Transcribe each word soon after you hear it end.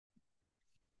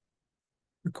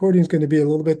Recording is going to be a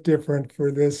little bit different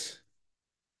for this.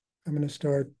 I'm going to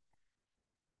start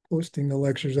posting the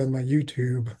lectures on my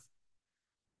YouTube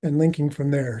and linking from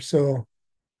there. So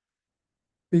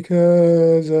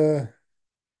because the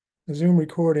Zoom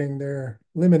recording, they're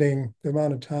limiting the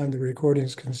amount of time the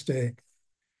recordings can stay.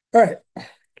 All right,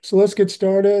 so let's get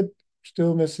started.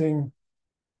 Still missing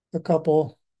a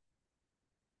couple,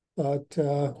 but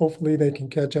hopefully they can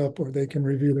catch up or they can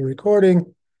review the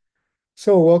recording.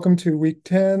 So welcome to week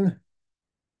 10.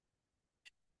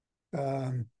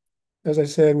 Um, as I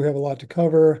said, we have a lot to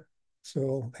cover,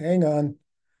 so hang on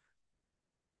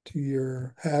to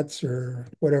your hats or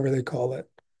whatever they call it.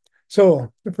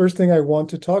 So the first thing I want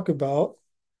to talk about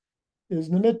is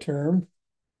the midterm.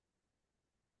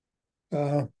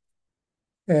 Uh,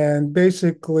 and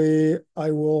basically,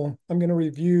 I'm going to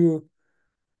review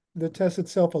the test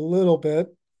itself a little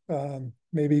bit,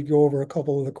 maybe go over a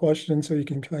couple of the questions so you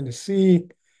can kind of see.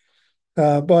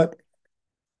 But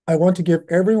I want to give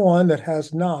everyone that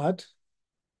has not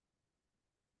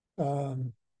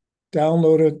um,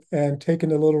 downloaded and taken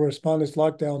the little respondents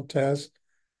lockdown test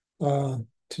uh,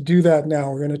 to do that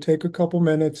now. We're going to take a couple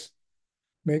minutes,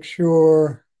 make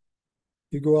sure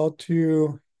you go out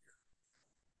to,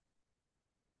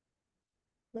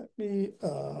 let me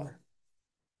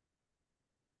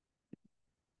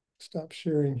stop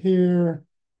sharing here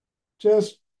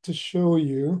just to show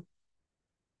you.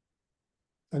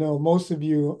 I know most of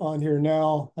you on here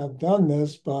now have done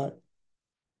this, but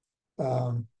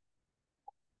um,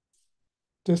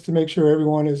 just to make sure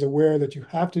everyone is aware that you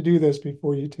have to do this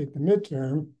before you take the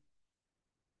midterm.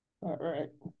 All right.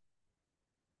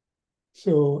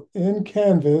 So in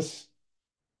Canvas,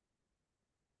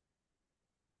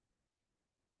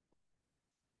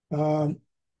 um,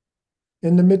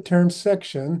 in the midterm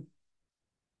section,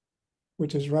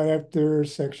 which is right after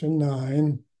section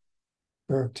 9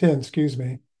 or 10, excuse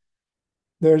me,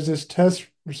 there's this test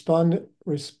respondus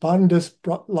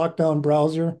lockdown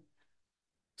browser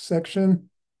section.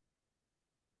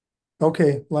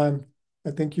 Okay, Len, I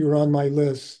think you're on my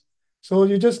list. So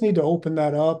you just need to open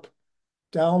that up,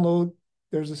 download.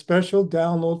 There's a special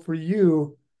download for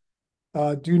you.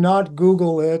 Do not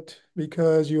Google it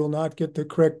because you will not get the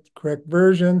correct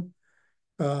version.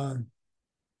 Uh,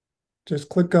 just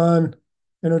click on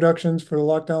introductions for the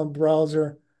lockdown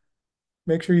browser.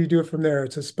 Make sure you do it from there.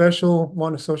 It's a special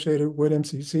one associated with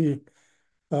MCC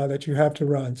that you have to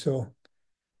run. So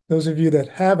those of you that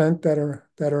haven't, that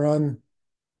are on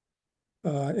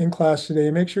in class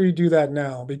today, make sure you do that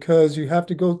now because you have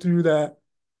to go through that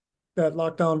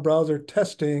lockdown browser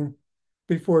testing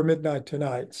before midnight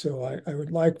tonight. So I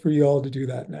would like for you all to do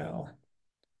that now.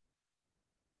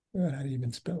 And I didn't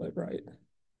even spell it right.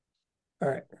 All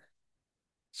right.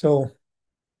 So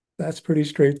that's pretty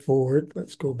straightforward.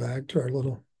 Let's go back to our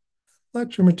little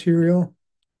lecture material.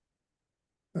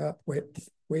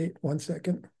 Wait 1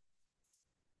 second.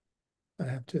 I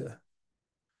have to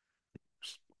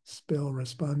spell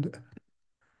respond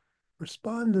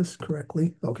this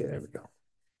correctly. Okay, there we go.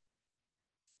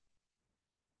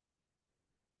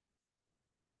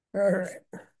 All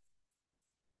right.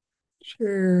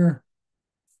 Share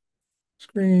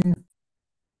screen.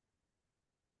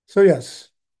 So yes,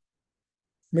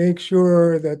 make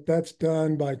sure that that's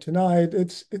done by tonight.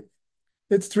 It's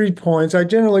 3 points. I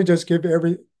generally just give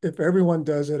if everyone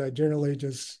does it, I generally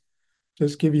just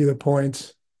give you the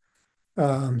points,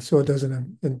 so it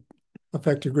doesn't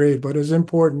affect your grade. But it's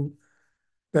important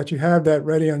that you have that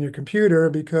ready on your computer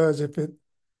because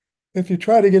if you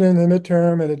try to get in the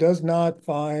midterm and it does not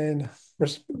find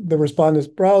the respondent's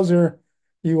browser,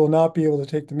 you will not be able to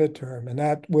take the midterm, and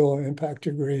that will impact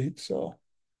your grade. So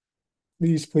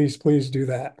please do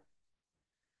that.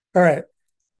 All right.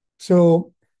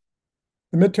 So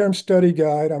the midterm study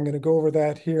guide, I'm going to go over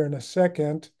that here in a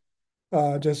second,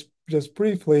 just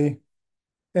briefly.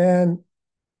 And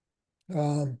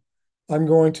um, I'm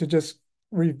going to just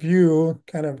review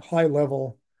kind of high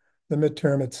level the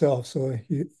midterm itself so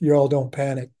you all don't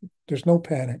panic. There's no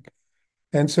panic.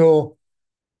 And so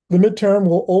the midterm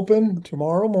will open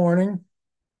tomorrow morning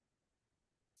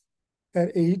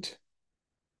at 8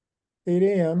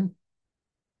 a.m.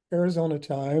 Arizona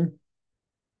time,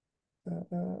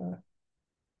 uh,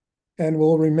 and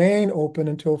will remain open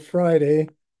until Friday,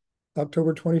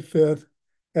 October 25th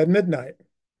at midnight.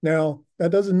 Now,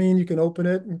 that doesn't mean you can open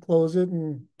it and close it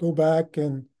and go back,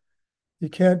 and you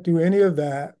can't do any of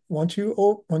that. Once you've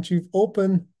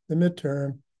opened the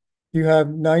midterm, you have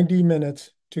 90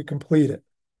 minutes to complete it.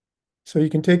 So you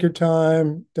can take your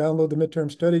time, download the midterm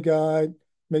study guide,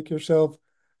 make yourself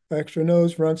extra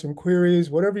notes, run some queries,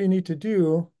 whatever you need to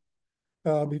do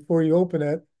before you open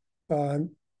it. Uh,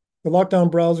 the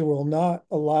lockdown browser will not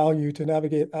allow you to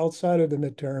navigate outside of the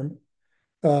midterm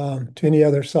to any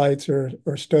other sites or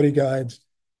study guides.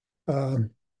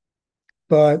 Um,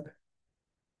 but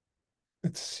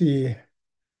let's see.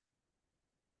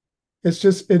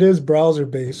 It is browser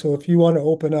based. So if you want to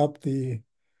open up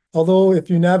although if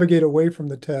you navigate away from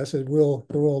the test, it will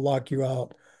lock you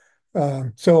out.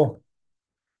 So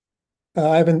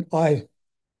I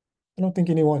don't think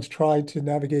anyone's tried to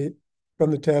navigate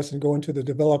from the test and go into the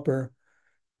developer.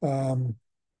 Um,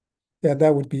 yeah,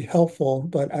 that would be helpful,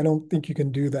 but I don't think you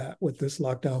can do that with this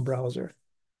lockdown browser.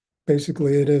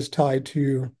 Basically, it is tied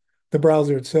to the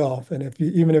browser itself, and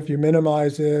even if you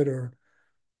minimize it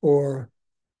or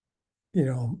you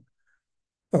know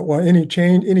well, any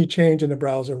change in the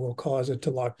browser will cause it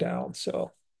to lock down.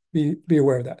 So be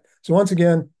aware of that. So once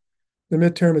again, the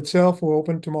midterm itself will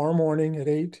open tomorrow morning at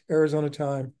 8 Arizona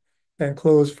time and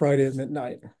close Friday at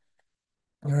midnight.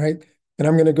 All right. And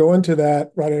I'm going to go into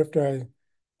that right after I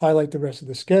highlight the rest of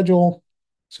the schedule.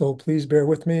 So please bear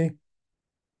with me.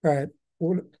 All right.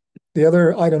 The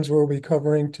other items we'll be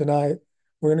covering tonight,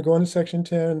 we're going to go into section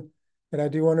 10. And I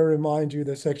do want to remind you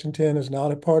that section 10 is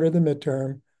not a part of the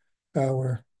midterm.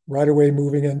 We're right away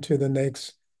moving into the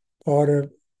next part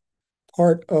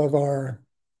of our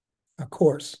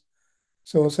course.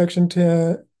 So section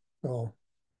 10, well,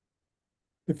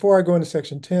 before I go into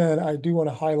section 10, I do want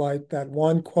to highlight that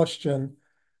one question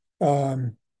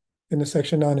um, in the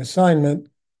section 9 assignment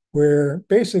where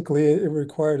basically it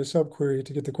required a subquery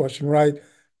to get the question right,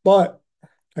 but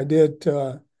I did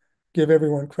give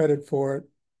everyone credit for it.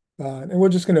 And we're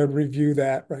just going to review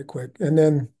that right quick. And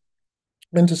then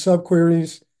into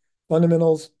subqueries,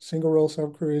 fundamentals, single row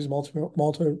subqueries,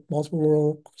 multiple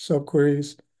row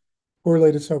subqueries,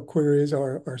 correlated subqueries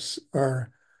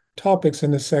are topics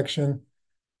in this section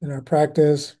in our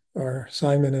practice, our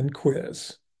assignment, and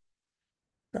quiz.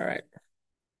 All right.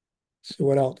 So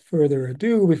without further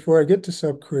ado, before I get to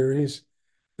subqueries,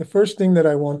 the first thing that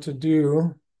I want to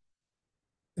do,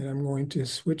 and I'm going to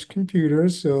switch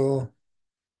computers so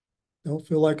don't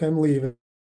feel like I'm leaving.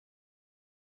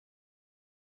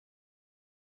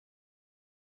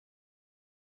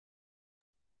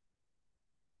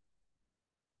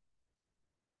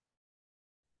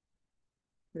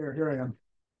 Here I am.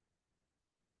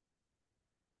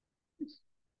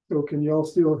 So can y'all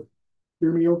still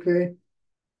hear me okay?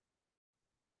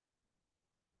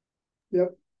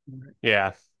 Yep.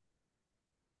 Yeah.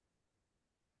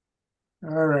 All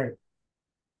right.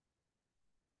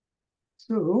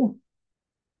 So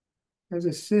as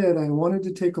I said, I wanted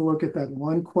to take a look at that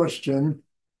one question,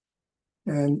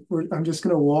 and I'm just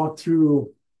going to walk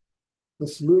through the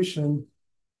solution.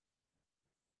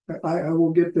 I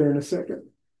will get there in a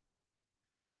second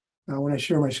when I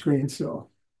share my screen. So,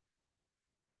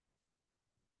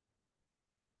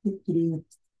 all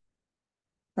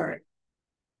right.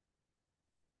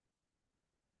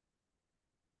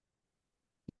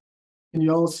 Can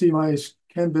you all see my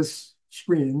Canvas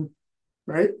screen,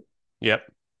 right?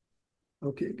 Yep.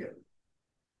 Okay, good.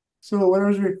 So what I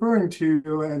was referring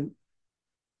to, and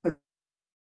I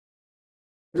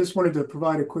just wanted to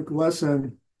provide a quick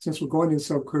lesson since we're going into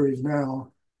subqueries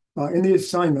now. In the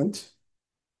assignment,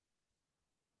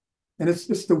 and it's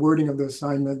just the wording of the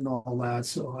assignment and all that,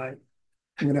 so I'm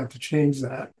going to have to change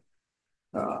that.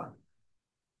 Uh,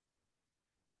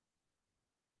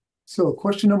 so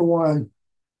question number one,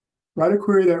 write a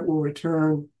query that will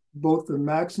return both the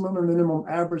maximum and minimum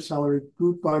average salary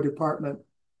grouped by department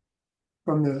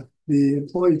from the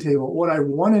employee table. What I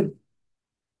wanted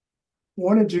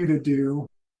you to do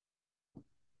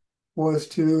was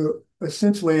to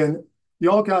essentially, and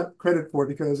you all got credit for it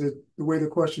because the way the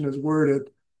question is worded,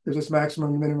 there's this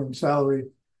maximum and minimum salary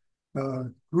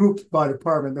grouped by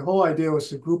department. The whole idea was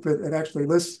to group it and actually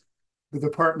list the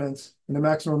departments and the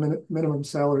maximum minimum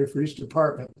salary for each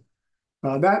department.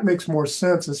 That makes more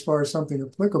sense as far as something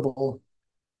applicable.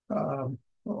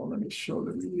 Let me show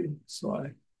the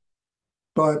slide.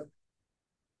 But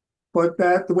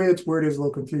the way it's worded is a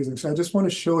little confusing. So I just want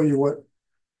to show you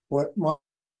what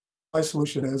my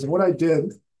solution is. And what I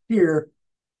did here,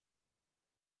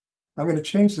 I'm going to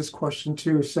change this question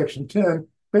to section 10.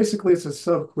 Basically, it's a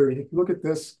subquery. If you look at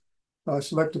this,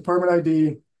 select department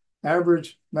ID,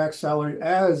 average max salary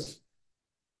as,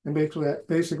 and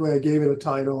basically I gave it a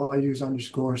title. I use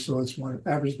underscore, so it's one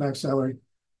average max salary,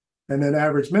 and then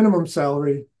average minimum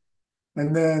salary.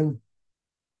 And then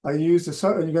I used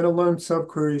you're going to learn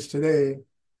subqueries today.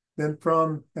 And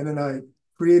then I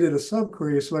created a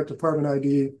subquery, select department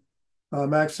ID,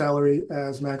 max salary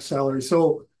as max salary.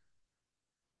 So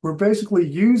we're basically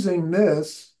using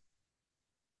this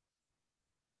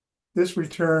this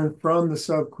return from the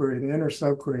subquery, the inner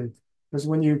subquery. Because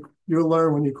you'll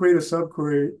learn when you create a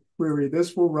subquery,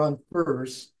 this will run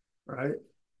first, right?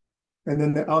 And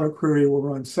then the outer query will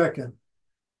run second.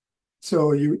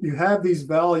 So you have these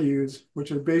values,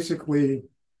 which are basically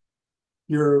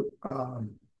your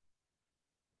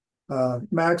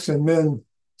max and min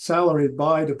salary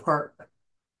by department.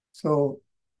 So,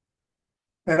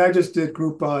 and I just did I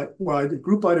did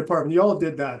group by department. You all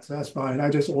did that, so that's fine. I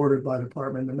just ordered by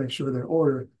department to make sure they're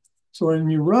ordered. So when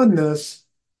you run this,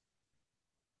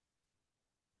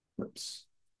 oops,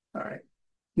 all right,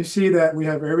 you see that we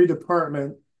have every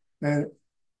department and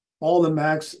all the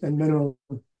max and minimum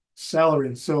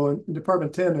salary. So in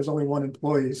Department 10, there's only one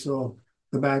employee, so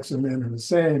the max and min are the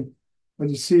same. But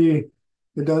you see,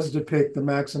 it does depict the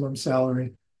maximum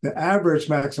salary, the average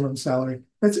maximum salary.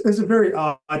 It's a very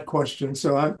odd question.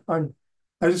 So I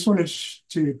just wanted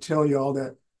to tell you all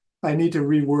that I need to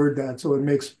reword that so it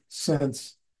makes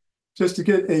sense. Just to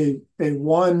get a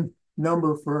one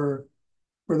number for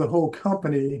the whole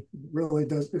company really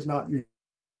is not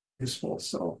useful.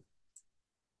 So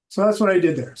that's what I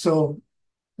did there. So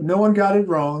no one got it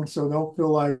wrong, so don't feel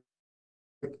like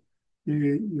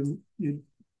you it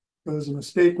was a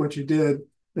mistake what you did.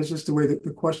 It's just the way that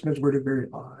the question is worded very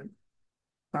odd.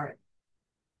 All right.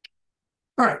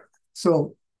 All right.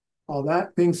 So all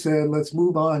that being said, let's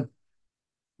move on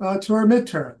to our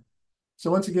midterm.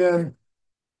 So once again,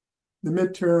 the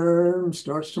midterm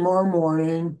starts tomorrow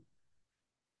morning.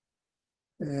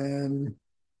 And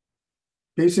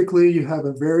basically, you have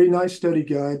a very nice study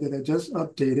guide that I just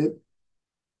updated.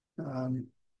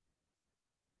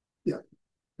 Yeah,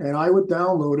 and I would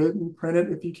download it and print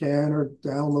it if you can, or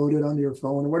download it on your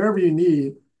phone, or whatever you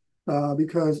need,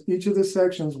 because each of the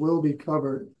sections will be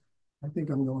covered. I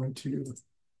think I'm going to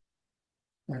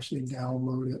actually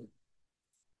download it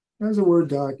as a Word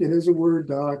doc. It is a Word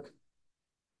doc.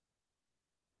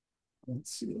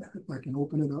 Let's see if I can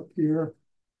open it up here.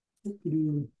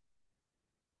 And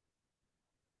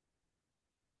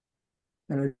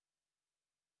I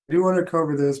do want to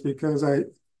cover this because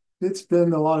it's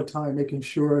been a lot of time making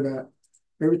sure that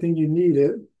everything you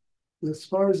needed as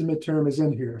far as the midterm is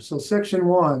in here. So section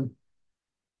 1,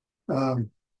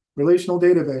 relational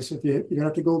database. If you're gonna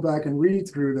have to go back and read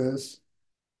through this.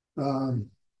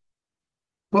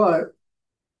 But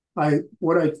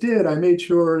what I did, I made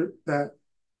sure that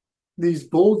these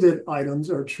bolded items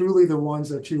are truly the ones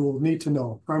that you will need to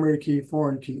know. Primary key,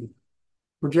 foreign key,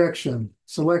 projection,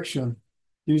 selection,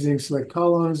 using select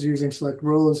columns, using select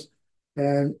rows.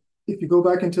 And if you go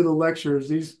back into the lectures,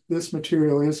 this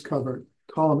material is covered.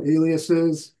 Column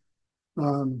aliases,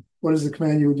 what is the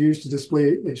command you would use to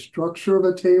display a structure of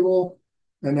a table?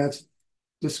 And that's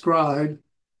described,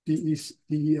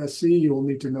 DESC, you will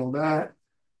need to know that.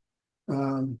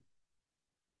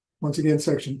 Once again,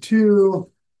 section 2,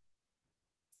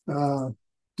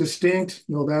 distinct,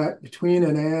 know that, between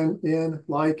and, in,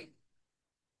 like,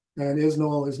 and is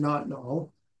null, is not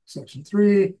null. Section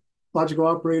 3, logical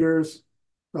operators,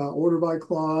 order by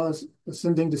clause,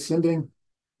 ascending, descending,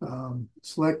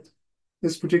 select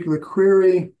this particular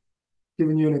query,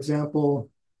 giving you an example,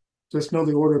 just know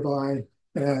the order by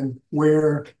and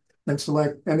where, and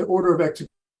select, and the order of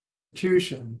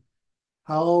execution,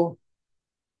 how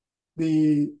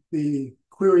the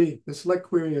query, the select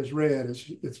query is read.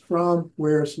 It's from,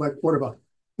 where, select, order by.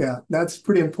 Yeah, that's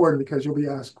pretty important because you'll be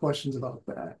asked questions about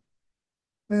that.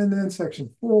 And then section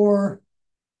 4,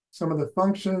 some of the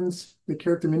functions, the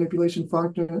character manipulation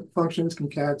functions,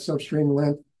 concat, substring,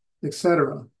 length,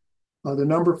 etc. The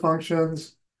number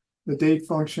functions, the date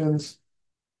functions,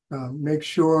 make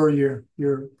sure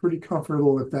you're pretty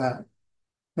comfortable with that.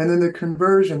 And then the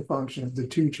conversion functions, the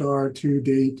tochar,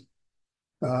 todate.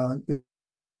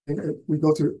 We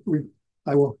go through.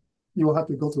 You will have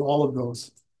to go through all of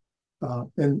those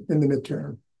in the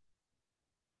midterm.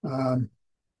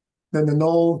 Then the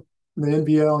null, the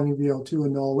NVL and NVL2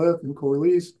 and null if and core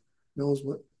release. Those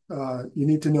what you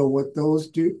need to know what those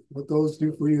do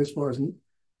for you as far as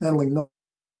handling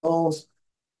nulls.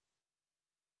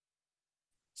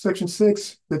 Section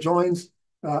 6, the joins.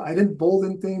 I didn't bold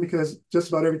anything because just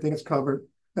about everything is covered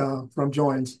from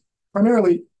joins.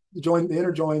 Primarily the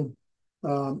inner join,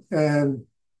 and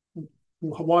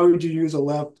why would you use a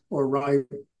left or right,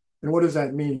 and what does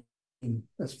that mean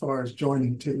as far as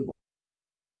joining tables?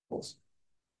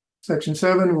 Section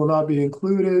 7 will not be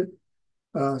included.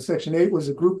 Section 8 was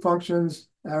the group functions,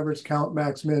 average, count,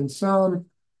 max, min, sum,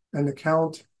 and the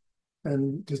count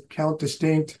and count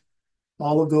distinct.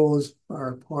 All of those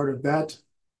are part of that.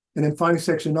 And then finally,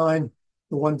 section 9,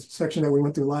 the one section that we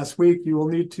went through last week, you will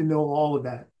need to know all of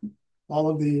that, all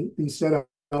of the setup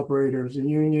operators, a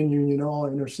union, union all,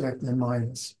 intersect, and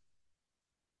minus.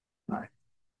 All right.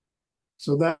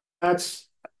 So that's,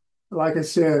 like I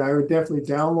said, I would definitely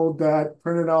download that,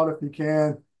 print it out if you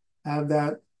can, have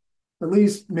that, at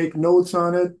least make notes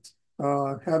on it,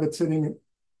 have it sitting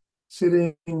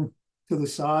to the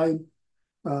side,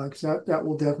 because that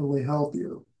will definitely help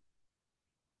you.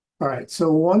 All right,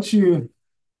 so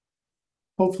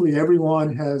hopefully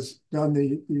everyone has done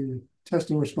the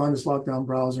testing respondus lockdown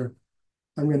browser.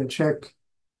 I'm going to check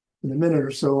in a minute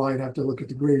or so. I'd have to look at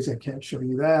the grades. I can't show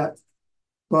you that,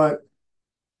 but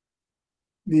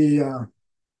the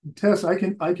test I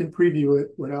can preview it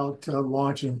without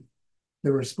launching the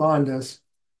respondus.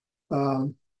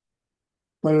 Um,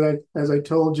 but as I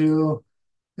told you,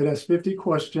 it has 50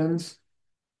 questions,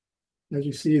 as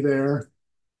you see there.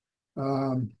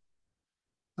 Um,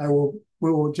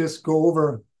 we will just go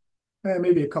over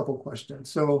maybe a couple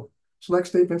questions. So select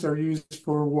statements are used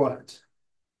for what?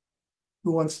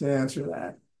 Who wants to answer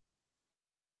that?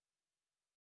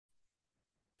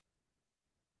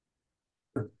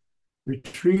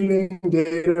 Retrieving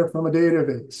data from a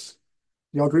database.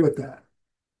 You all agree with that?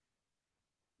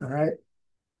 All right.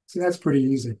 So that's pretty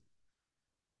easy.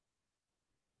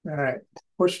 All right.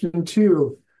 Question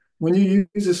 2. When you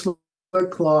use a select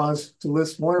clause to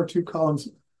list one or two columns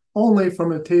only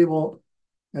from a table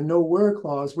and no where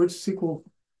clause, which SQL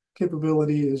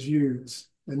capability is used?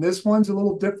 And this one's a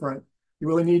little different. You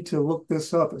really need to look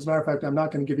this up. As a matter of fact, I'm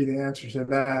not going to give you the answer to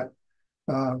that.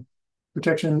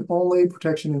 Protection only,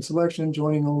 protection and selection,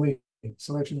 joining only,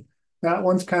 selection. That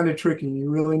one's kind of tricky. You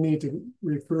really need to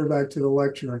refer back to the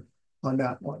lecture on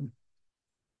that one.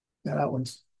 Yeah, that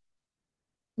one's.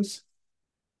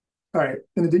 All right.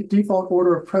 In the default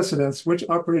order of precedence, which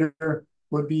operator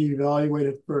would be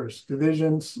evaluated first?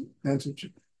 Divisions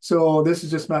and so this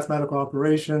is just mathematical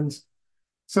operations.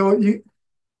 So you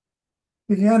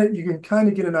can kind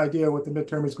of get an idea what the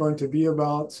midterm is going to be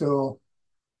about. So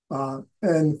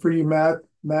and for you math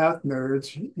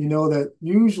nerds, you know that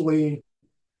usually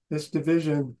this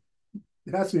division,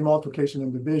 it has to be multiplication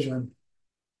and division.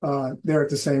 They're at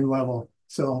the same level.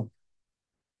 So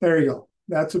there you go.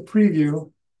 That's a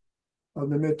preview of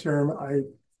the midterm. I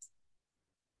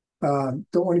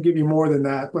don't want to give you more than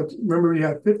that, but remember you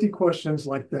have 50 questions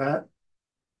like that.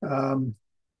 And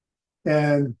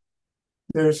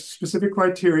there's specific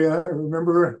criteria.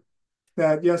 Remember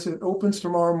that, yes, it opens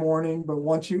tomorrow morning, but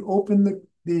once you open the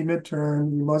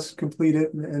midterm, you must complete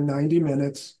it in 90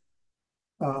 minutes.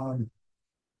 Let's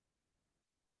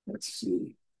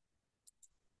see.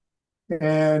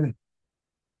 And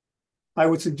I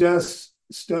would suggest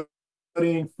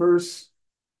studying first,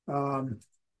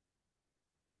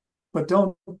 but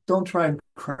don't try and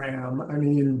cram. I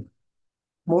mean,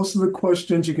 most of the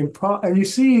questions you can and you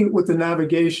see with the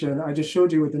navigation, I just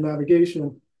showed you with the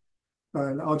navigation,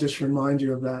 and I'll just remind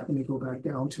you of that. Let me go back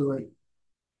down to it.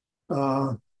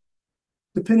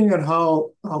 Depending on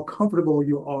how comfortable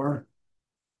you are,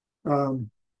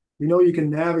 you know you can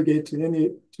navigate to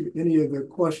any of the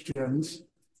questions.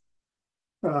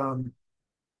 But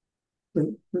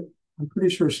I'm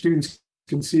pretty sure students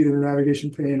can see the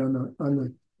navigation pane on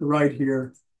the right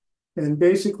here. And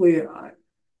basically,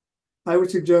 I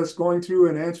would suggest going through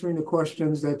and answering the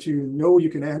questions that you know you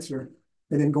can answer,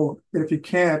 and then go, if you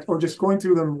can't, or just going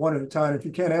through them one at a time. If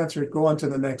you can't answer it, go on to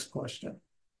the next question.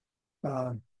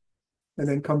 And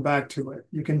then come back to it.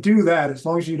 You can do that as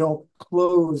long as you don't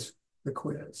close the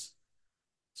quiz.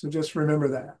 So just remember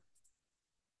that.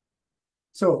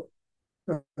 So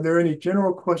are there any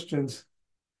general questions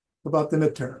about the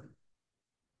midterm?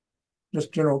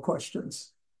 Just general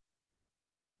questions.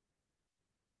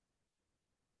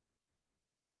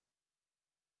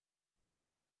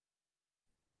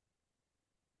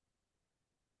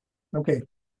 Okay,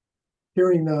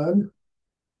 hearing none.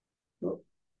 Oh, all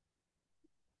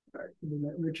right,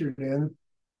 let Richard in.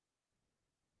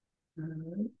 All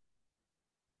right.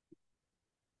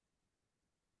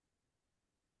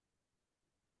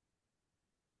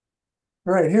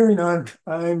 All right, hearing none.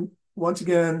 I'm once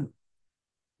again,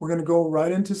 we're going to go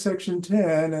right into section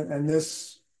 10, and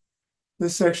this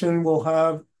section will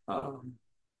have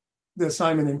the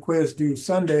assignment and quiz due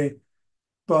Sunday,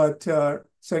 but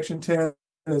section 10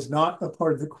 is not a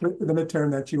part of the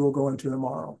midterm that you will go into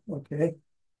tomorrow. Okay.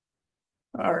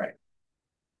 All right.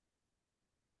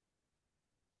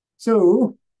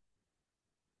 So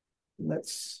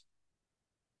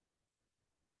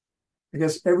I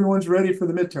guess everyone's ready for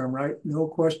the midterm, right? No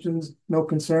questions, no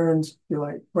concerns. You're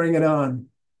like, bring it on.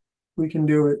 We can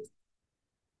do it.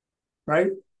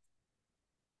 Right?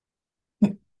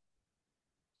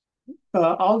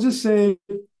 I'll just say,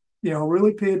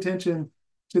 really pay attention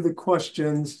to the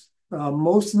questions.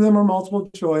 Most of them are multiple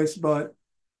choice, but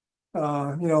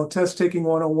test taking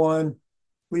 101,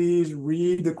 please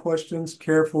read the questions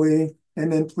carefully,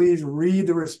 and then please read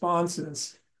the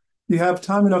responses. You have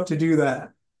time enough to do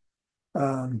that.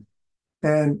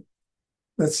 And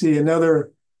let's see,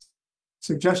 another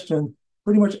suggestion,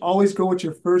 pretty much always go with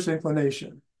your first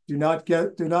inclination. Do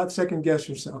not second guess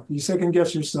yourself. You second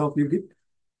guess yourself,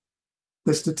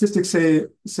 the statistics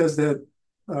says that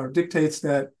dictates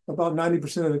that about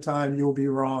 90% of the time you'll be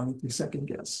wrong if you second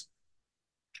guess.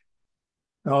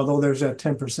 Although there's that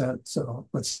 10%,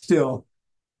 but still,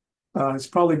 it's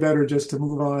probably better just to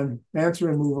move on, answer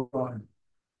and move on.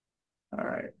 All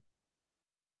right.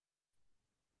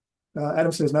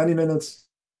 Adam says 90 minutes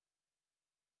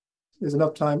is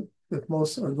enough time if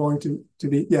most are going to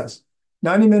be, yes.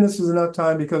 90 minutes is enough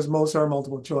time because most are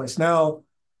multiple choice. Now,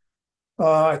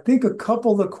 I think a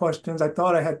couple of the questions, I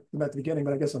thought I had them at the beginning,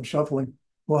 but I guess I'm shuffling.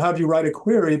 We'll have you write a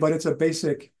query, but it's a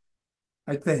basic,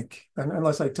 I think,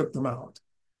 unless I took them out.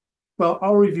 Well,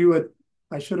 I'll review it.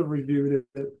 I should have reviewed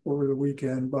it over the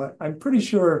weekend, but I'm pretty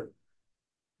sure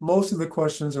most of the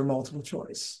questions are multiple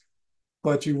choice.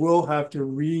 But you will have to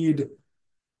read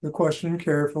the question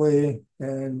carefully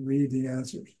and read the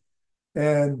answers.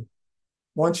 And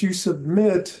once you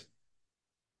submit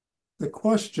the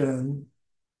question,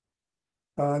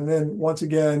 and then once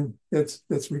again,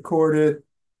 it's recorded.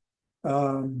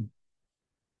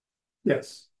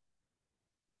 Yes.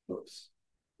 Oops.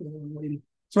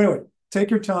 So anyway, take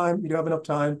your time. You do have enough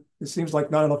time. It seems like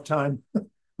not enough time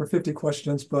for 50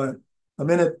 questions, but a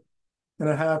minute and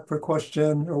a half per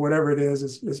question or whatever it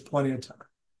is plenty of time.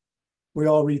 We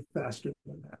all read faster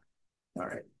than that. All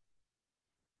right.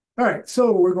 All right,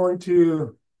 so we're going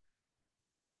to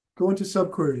go into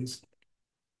subqueries.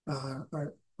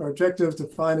 Our objective is to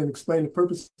find and explain the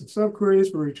purpose of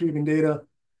subqueries for retrieving data,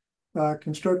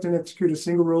 construct and execute a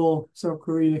single row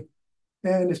subquery,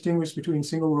 and distinguish between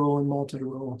single row and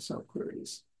multi-row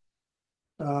subqueries.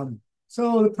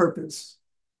 So the purpose.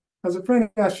 As a friend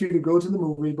asked you to go to the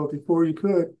movie, but before you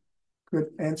could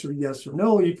answer yes or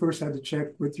no, you first had to check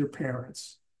with your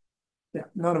parents. Yeah,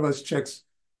 none of us checks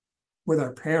with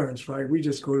our parents, right? We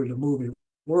just go to the movie.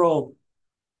 We're all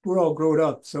grown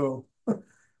up, so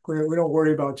we don't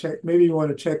worry about check. Maybe you want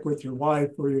to check with your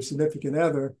wife or your significant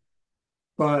other,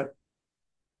 but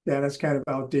yeah, that's kind of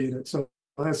outdated. So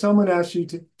if someone asks you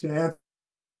to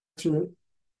answer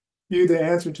the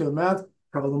answer to a math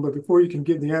problem, but before you can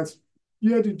give the answer,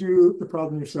 you had to do the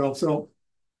problem yourself. So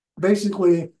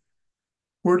basically,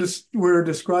 we're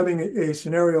describing a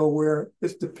scenario where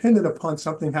it's dependent upon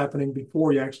something happening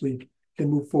before you actually can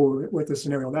move forward with the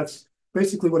scenario. That's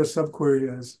basically what a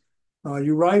subquery is.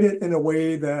 You write it in a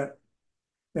way that,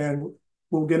 and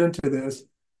we'll get into this,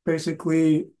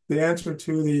 basically the answer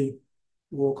to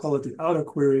we'll call it the outer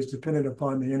query is dependent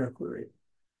upon the inner query.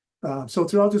 So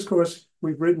throughout this course,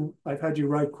 I've had you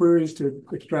write queries to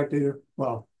extract data,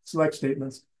 well, select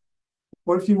statements.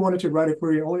 What if you wanted to write a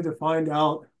query only to find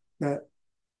out that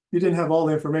you didn't have all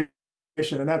the information?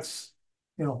 And that's,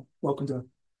 welcome to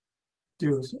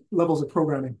do levels of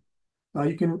programming.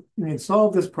 You can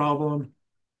solve this problem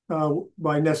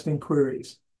by nesting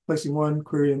queries, placing one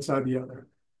query inside the other.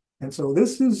 And so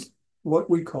this is what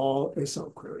we call a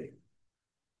subquery.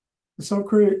 The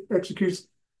subquery executes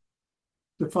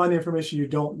to find the information you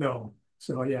don't know.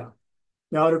 So yeah,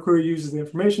 the outer query uses the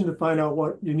information to find out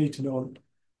what you need to know.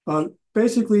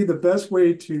 Basically, the best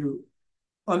way to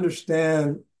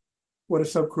understand what a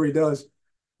subquery does,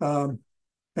 and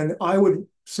I would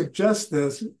suggest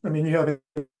this, you have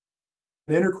an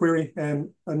inner query, and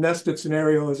a nested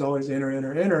scenario is always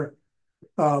inner.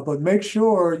 But make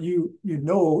sure you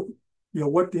know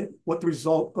what the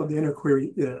result of the inner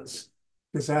query is,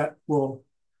 because that will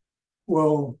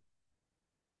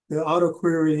the outer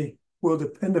query will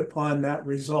depend upon that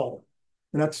result,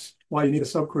 and that's why you need a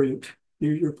subquery.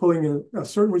 You're pulling in a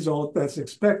certain result that's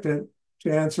expected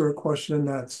to answer a question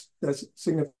that's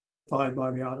signified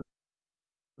by the outer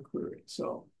query.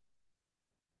 So,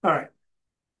 all right.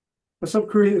 A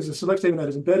subquery is a select statement that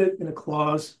is embedded in a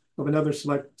clause of another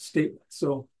select statement.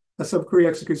 So a subquery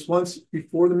executes once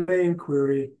before the main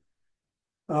query.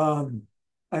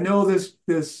 I know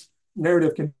this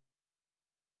narrative can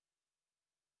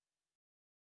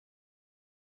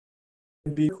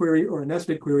be a query or a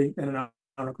nested query and an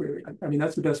outer query.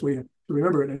 That's the best way to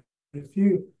remember it. And if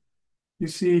you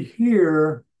see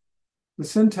here, the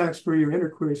syntax for your inner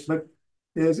query select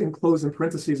is enclosed in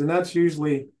parentheses, and that's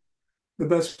usually the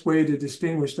best way to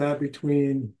distinguish that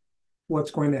between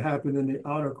what's going to happen in the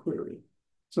outer query.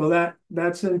 So that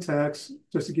syntax,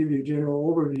 just to give you a general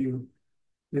overview,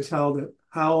 is how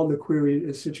how the query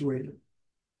is situated.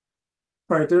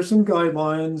 All right, there's some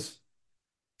guidelines.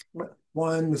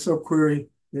 One, the subquery,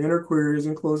 the inner query is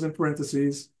enclosed in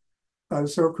parentheses. The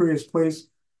subquery is placed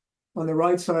on the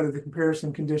right side of the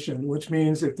comparison condition, which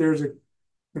means if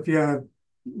you have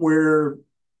where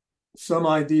some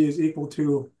ID is equal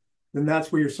to, then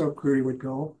that's where your subquery would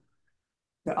go.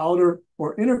 The outer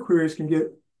or inner queries can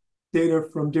get data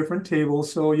from different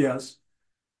tables. So yes,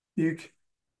 you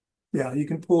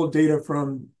can pull data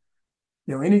from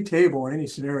any table in any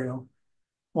scenario.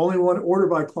 Only one order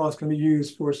by clause can be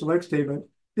used for a select statement.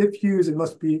 If used, it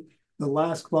must be the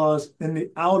last clause in the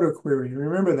outer query.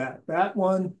 Remember that. That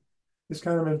one is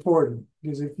kind of important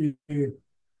because if you kind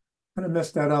of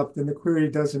mess that up, then the query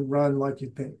doesn't run like you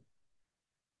think.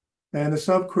 And the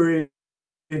subquery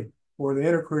or the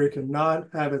inner query cannot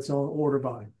have its own order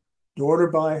by. The order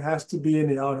by has to be in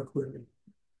the outer query.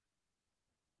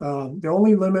 The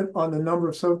only limit on the number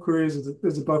of subqueries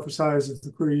is the buffer size of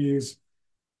the query used.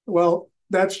 Well,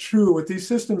 that's true. With these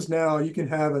systems now, you can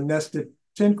have a nested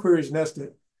 10 queries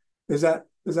nested. Is that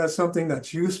something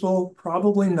that's useful?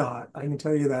 Probably not. I can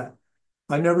tell you that.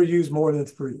 I never use more than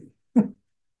 3.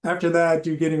 After that,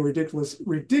 you're getting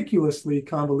ridiculously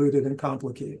convoluted and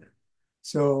complicated.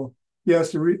 So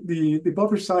yes, the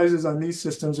buffer sizes on these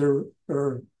systems are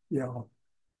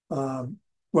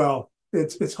well,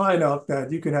 it's high enough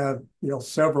that you can have you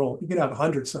can have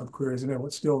 100 subqueries and it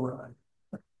would still run.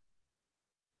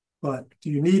 But do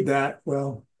you need that?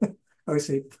 Well, I would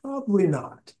say probably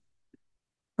not.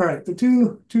 All right, the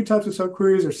two types of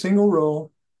subqueries are single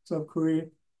row subquery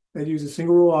that uses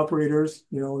single row operators,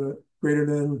 the greater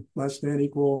than, less than,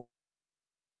 equal,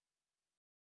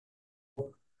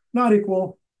 not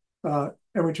equal, and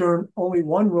return only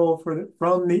one row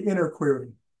from the inner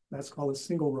query. That's called a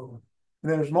single row.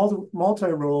 And then there's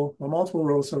multi-row or multiple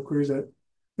row subqueries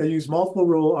that use multiple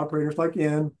row operators like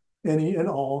in, any, and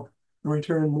all, and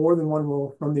return more than one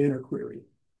row from the inner query.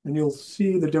 And you'll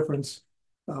see the difference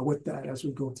with that as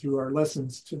we go through our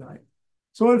lessons tonight.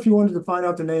 So what if you wanted to find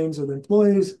out the names of the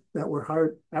employees that were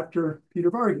hired after Peter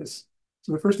Vargas?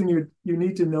 So the first thing you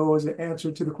need to know is the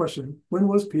answer to the question, when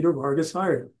was Peter Vargas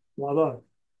hired? Blah,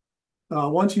 blah.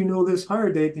 Once you know this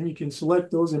hire date, then you can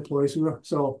select those employees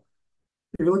so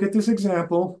if you look at this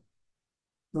example,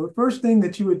 the first thing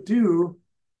that you would do,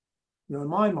 in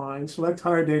my mind, select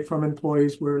hire date from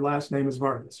employees where last name is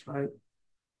Vargas, right?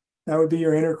 That would be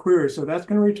your inner query. So that's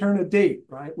going to return a date,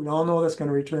 right? We all know that's going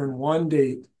to return one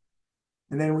date.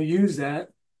 And then we use that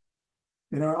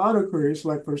in our auto query,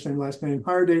 select first name, last name,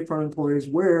 hire date from employees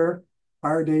where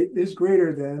hire date is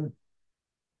greater than.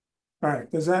 All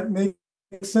right, does that make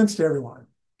sense to everyone?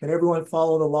 Can everyone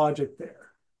follow the logic there?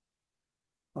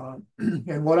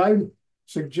 And what I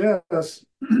suggest,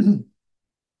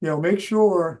 make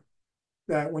sure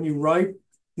that when you write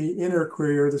the inner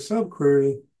query or the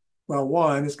subquery, well,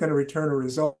 one, it's going to return a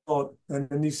result. And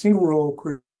in these single row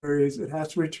queries, it has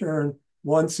to return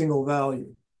one single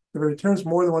value. If it returns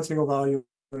more than one single value,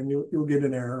 then you'll get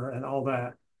an error and all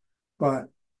that. But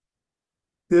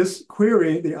this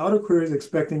query, the outer query, is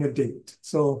expecting a date.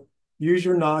 So use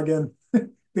your noggin,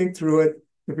 think through it.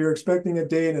 If you're expecting a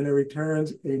date and it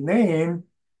returns a name,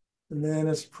 then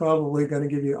it's probably going to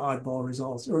give you oddball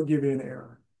results or give you an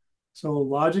error. So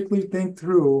logically think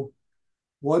through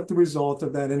what the result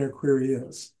of that inner query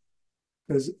is.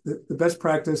 Because the best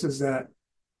practice is that,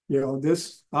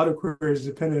 this outer query is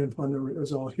dependent upon the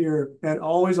result here. And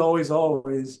always, always,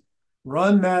 always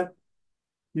run that.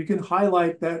 You can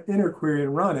highlight that inner query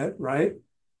and run it, right?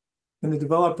 In the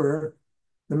developer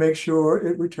to make sure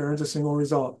it returns a single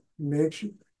result. Make sure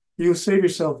you'll save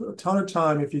yourself a ton of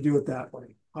time if you do it that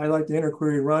way. Highlight the inner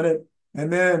query, run it,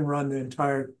 and then run the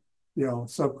entire,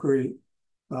 subquery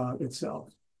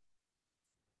itself.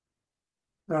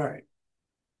 All right.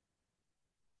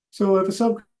 So if a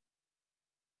subquery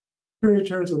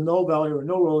returns a null value or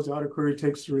no rows, the outer query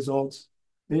takes the results.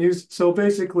 So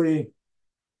basically,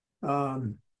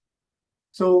 and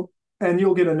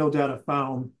you'll get a no data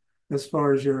found as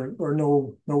far as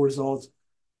no results.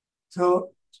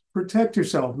 So protect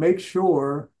yourself. Make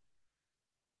sure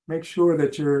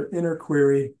that your inner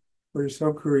query or your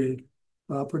subquery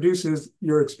produces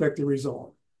your expected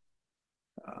result.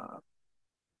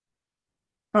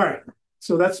 All right,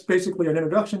 so that's basically an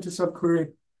introduction to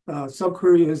subquery.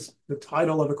 Subquery is the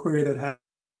title of a query that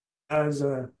has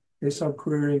a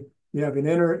subquery. You have an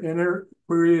inner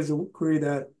query is a query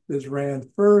that is ran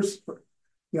first.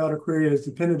 The outer query is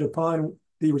dependent upon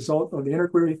the result of the inner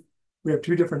query. We have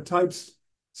two different types,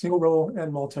 single row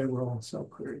and multi-row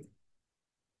subquery.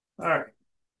 All right.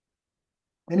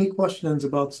 Any questions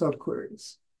about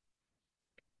subqueries?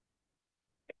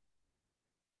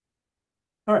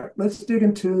 All right, let's dig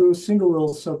into single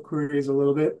role subqueries a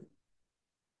little bit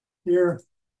here.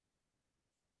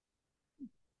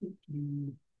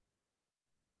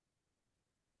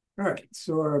 All right,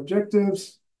 so our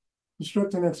objectives: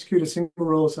 construct and execute a single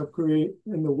row subquery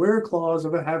in the where clause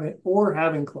of a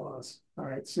having clause. All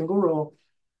right, single row.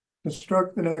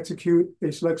 Construct and execute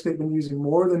a select statement using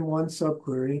more than one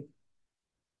subquery.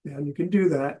 And you can do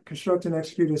that. Construct and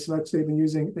execute a select statement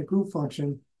using a group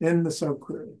function in the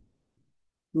subquery.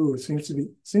 Ooh, it seems to be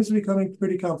becoming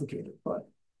pretty complicated, but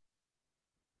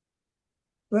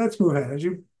let's move ahead.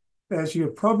 As you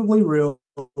probably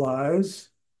realize,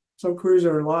 subqueries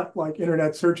are a lot like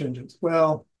internet search engines.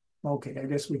 Well, okay, I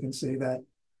guess we can say that.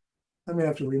 I'm gonna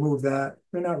have to remove that.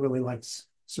 They're not really like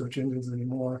search engines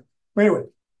anymore. But anyway,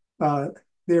 uh,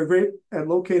 they are great at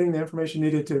locating the information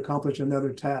needed to accomplish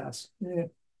another task.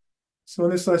 So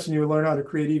in this lesson, you'll learn how to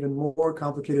create even more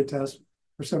complicated tests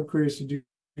for subqueries to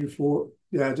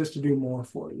just to do more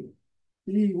for you.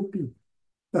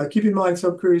 Keep in mind,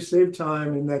 subqueries save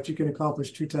time and that you can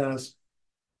accomplish two tasks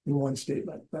in one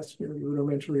statement. That's a very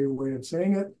rudimentary way of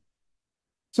saying it.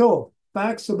 So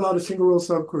facts about a single row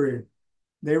subquery.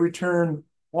 They return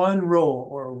one row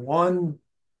or one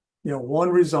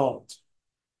result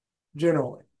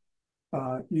generally.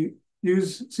 You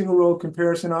use single row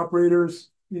comparison operators,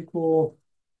 equal,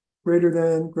 greater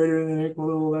than,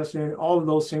 equal, less than, all of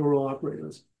those single row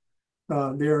operators.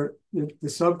 The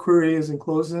subquery is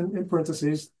enclosed in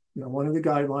parentheses, one of the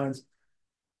guidelines,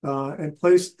 and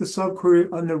place the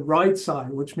subquery on the right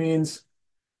side, which means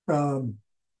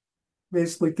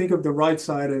basically think of the right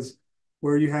side as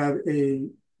where you have a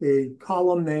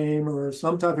column name or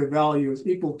some type of value is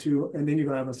equal to, and then you're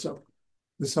going to have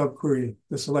the subquery,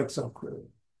 the select subquery.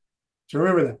 So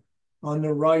remember that on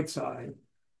the right side.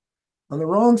 On the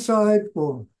wrong side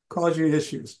will cause you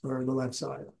issues, or the left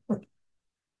side. All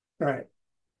right.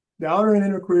 The outer and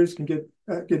inner queries can get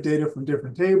data from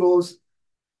different tables,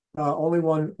 only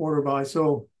one order by.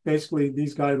 So basically,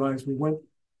 these guidelines we've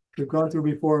gone through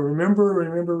before. Remember,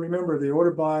 the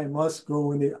order by must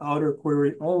go in the outer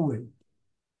query only.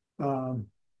 And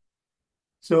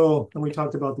we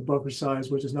talked about the buffer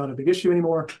size, which is not a big issue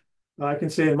anymore. I can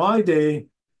say in my day,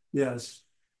 yes,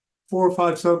 4 or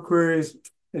 5 subqueries,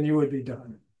 and you would be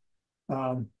done.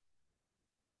 All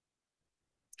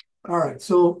right,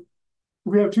 so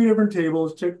we have 2 different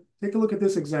tables. Take a look at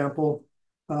this example.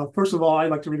 First of all, I'd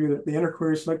like to review the inner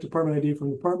query, select department ID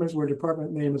from departments where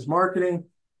department name is marketing.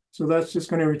 So that's just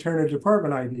going to return a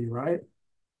department ID, right?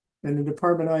 And the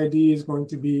department ID is going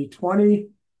to be 20,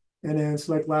 and then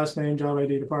select last name, job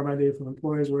ID, department ID from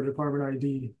employees where department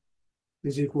ID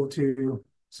is equal to.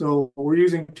 So we're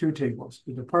using 2 tables,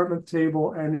 the department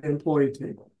table and the employee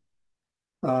table.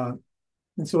 And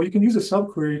so you can use a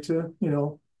subquery to,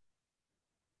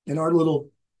 in our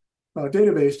little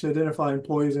database to identify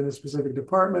employees in a specific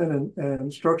department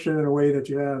and structure it in a way that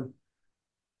you have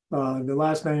the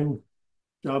last name,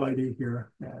 job ID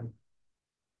here, and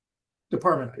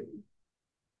department ID.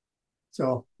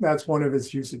 So that's one of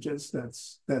its usages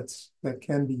that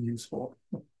can be useful.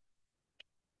 All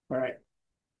right.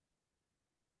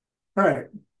 All right.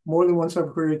 More than one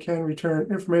subquery can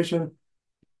return information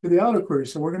to the outer query.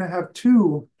 So we're going to have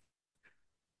 2,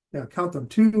 count them,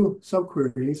 2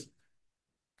 subqueries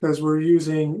because we're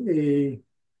using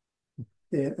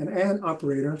an AND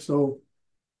operator. So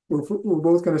we're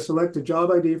both going to select a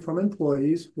job ID from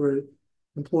employees where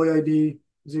employee ID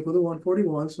is equal to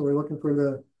 141. So we're looking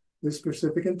for this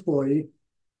specific employee.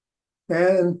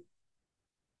 And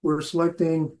we're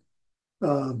selecting,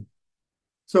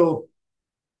 so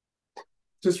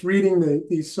just reading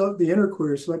the inner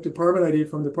query, select department ID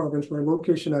from departments where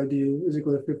location ID is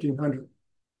equal to 1500.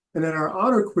 And then our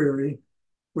outer query,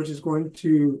 which is going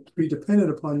to be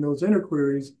dependent upon those inner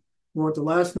queries, we want the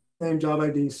last name, job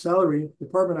ID, salary,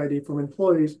 department ID from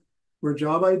employees, where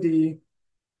job ID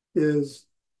is,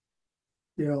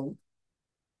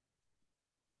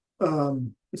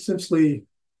 essentially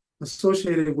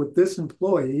associated with this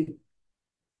employee.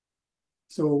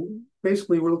 So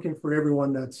basically, we're looking for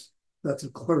everyone that's a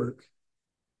clerk,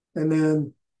 and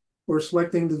then we're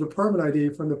selecting the department ID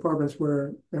from departments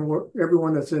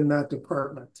everyone that's in that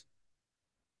department.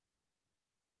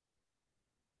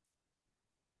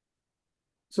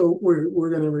 So we're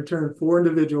going to return 4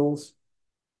 individuals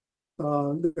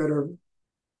that are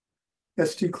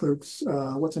ST clerks.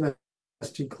 What's an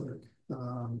ST clerk?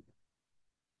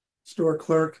 Store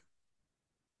clerk,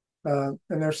 and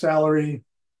their salary,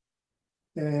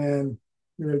 and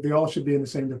they all should be in the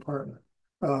same department.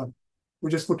 We're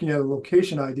just looking at a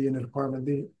location ID in the department.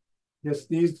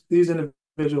 These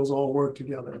individuals all work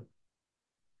together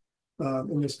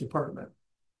in this department.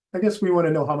 I guess we want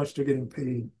to know how much they're getting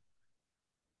paid.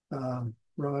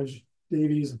 Raj,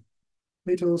 Davies,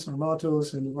 Matos,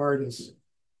 Armatos, and Vargas.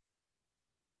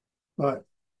 But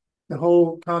the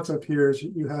whole concept here is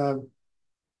you have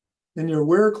in your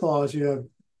where clause, you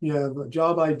have a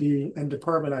job ID and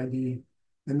department ID,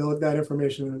 and that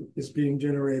information is being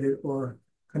generated or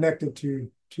connected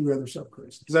to two other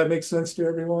subqueries. Does that make sense to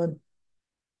everyone?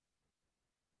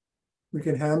 We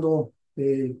can handle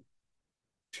a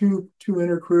two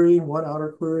inner query, one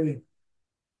outer query.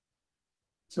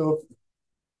 So if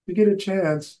you get a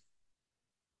chance,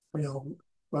 well,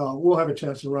 we'll have a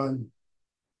chance to run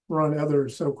other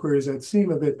subqueries that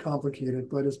seem a bit complicated,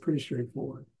 but it's pretty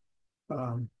straightforward.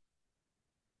 All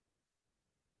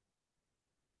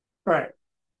right.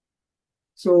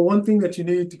 So one thing that you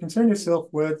need to concern yourself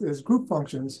with is group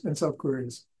functions and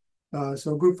subqueries.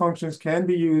 So group functions can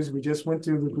be used. We just went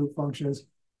through the group functions.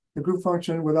 The group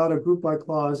function without a group by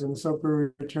clause and the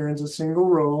subquery returns a single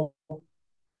row.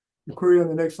 The query on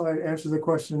the next slide answers the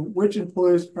question, which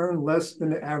employees earn less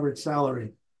than the average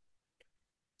salary?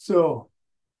 So,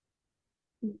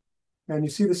 and you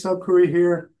see the subquery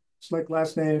here, select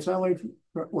last name, salary,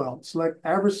 select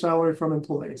average salary from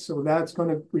employees. So that's going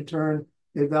to return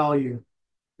a value,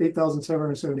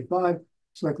 8,775.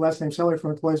 Select last name salary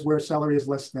from employees where salary is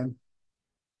less than.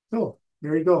 So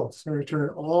there you go. It's going to return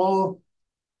all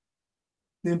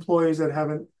the employees that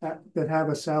have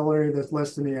a salary that's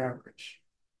less than the average.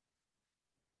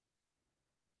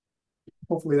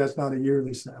 Hopefully that's not a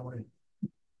yearly salary.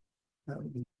 That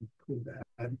would be pretty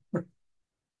bad.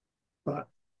 But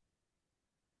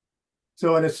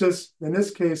so, and it's just in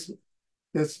this case,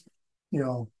 it's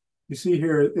you see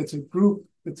here it's a group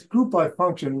by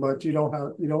function, but you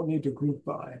don't need to group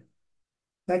by.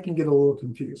 That can get a little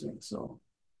confusing. So,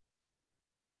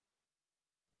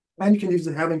 and you can use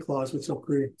the having clause with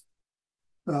subquery.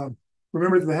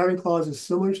 Remember that the having clause is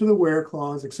similar to the where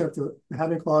clause, except the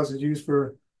having clause is used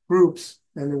for groups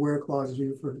and the where clause is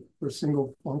used for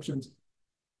single functions.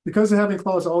 Because the having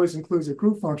clause always includes a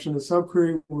group function, the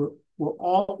subquery will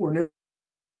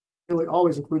nearly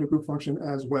always include a group function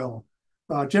as well.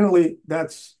 Generally,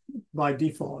 that's by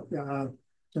default. To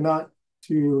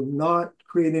not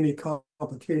create any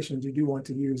complications, you do want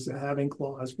to use the having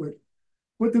clause with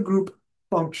the group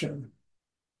function.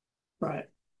 Right.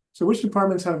 So which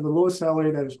departments have the lowest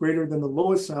salary that is greater than the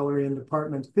lowest salary in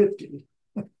department 50?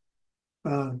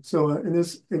 So in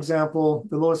this example,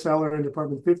 the lowest salary in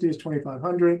department 50 is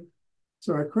 2,500.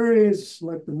 So our query is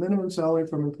select the minimum salary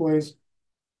from employees,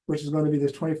 which is going to be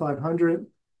this 2,500.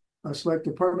 Select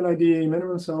department ID,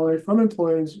 minimum salary from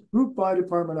employees, group by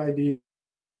department ID,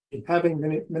 having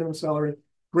minimum salary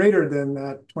greater than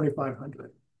that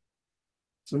 2,500.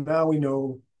 So now we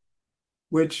know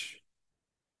which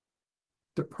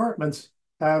departments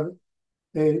have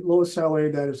a lowest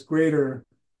salary that is greater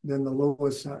than the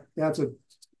lowest. That's a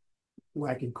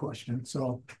wacky question.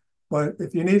 So, but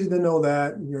if you needed to know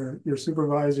that, your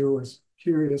supervisor was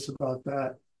curious about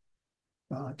that,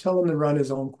 tell him to run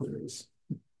his own queries.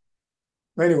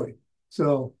 Anyway,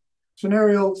 so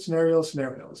scenarios.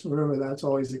 Remember, that's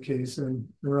always the case in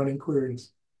running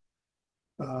queries.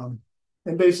 And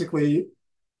basically,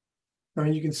 I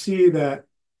mean, you can see that,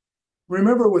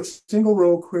 remember with single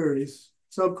row queries,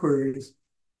 subqueries,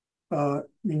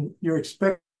 you're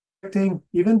expecting,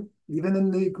 even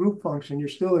in the group function, you're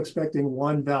still expecting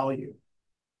one value.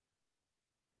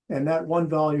 And that one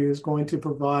value is going to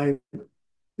provide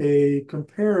a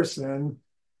comparison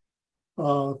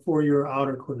for your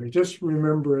outer query. Just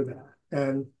remember that.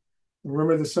 And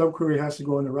remember the subquery has to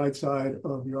go on the right side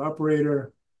of your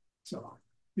operator. So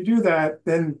if you do that,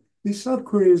 then these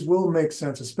subqueries will make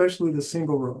sense, especially the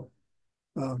single row.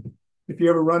 If you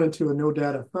ever run into a no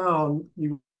data found,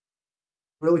 you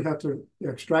really have to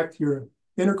extract your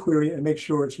inner query and make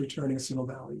sure it's returning a single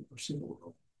value or single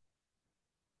row.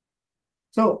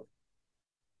 So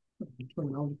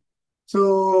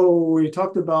we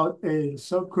talked about a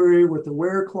subquery with the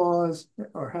where clause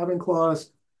or having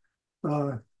clause,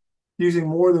 using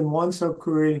more than one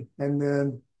subquery, and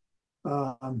then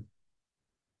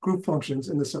group functions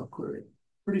in the subquery.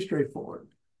 Pretty straightforward.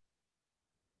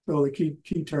 So the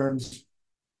key terms.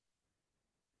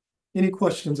 Any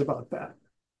questions about that?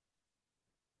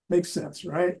 Makes sense,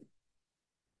 right?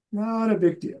 Not a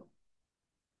big deal.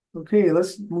 Okay,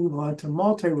 let's move on to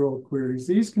multi-row queries.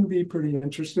 These can be pretty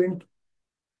interesting.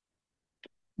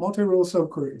 Multi-row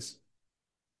subqueries.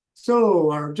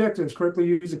 So our objectives: correctly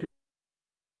use the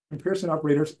comparison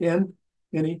operators in,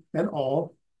 any, and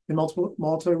all in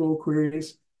multi-row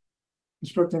queries.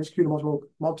 Construct and execute a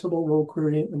multiple row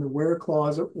query in the where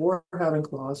clause or having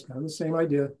clause, kind of the same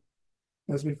idea.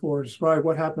 as before described,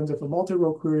 what happens if a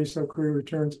multi-row query subquery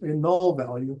returns a null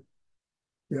value?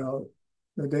 The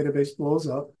database blows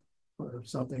up or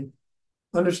something.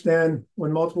 Understand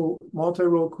when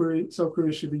multi-row query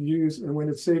subqueries should be used and when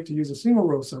it's safe to use a single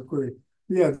row subquery.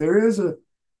 Yeah, there is a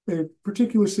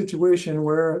particular situation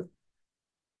where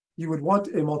you would want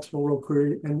a multiple row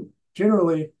query, and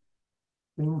generally,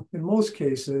 in most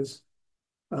cases,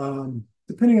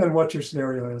 depending on what your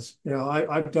scenario is,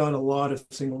 I've done a lot of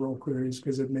single row queries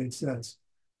because it made sense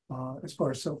as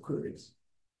far as subqueries.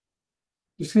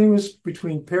 Distinguish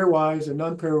between pairwise and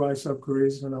non-pairwise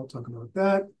subqueries, and I'll talk about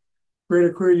that. Create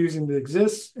a query using the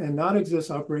exists and not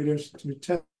exist operators to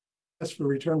test for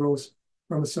return rows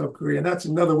from a subquery, and that's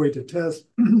another way to test.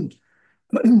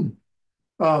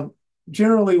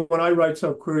 Generally, when I write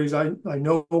subqueries, I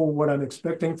know what I'm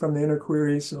expecting from the inner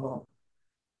query,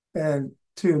 and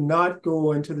to not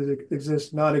go into the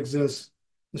exist, not exist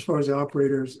as far as the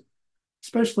operators,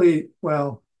 especially,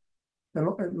 well,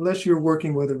 unless you're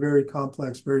working with a very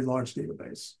complex, very large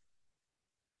database.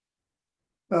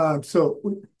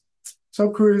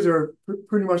 Subqueries are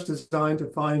pretty much designed to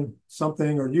find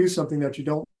something or use something that you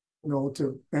don't know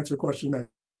to answer a question that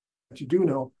you do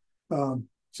know.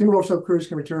 Single row subqueries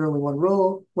can return only one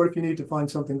row. What if you need to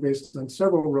find something based on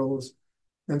several rows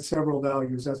and several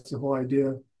values? That's the whole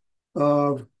idea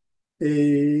of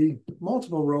a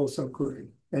multiple row subquery.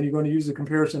 And you're going to use the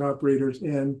comparison operators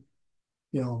in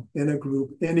a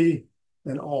group, any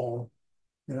and all.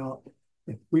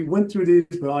 We went through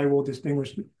these, but I will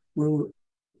distinguish.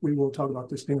 We will talk about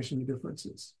distinguishing the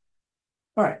differences.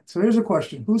 All right, so here's a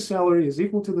question. Whose salary is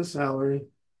equal to the salary?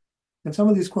 And some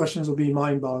of these questions will be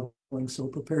mind-boggling, so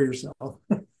prepare yourself.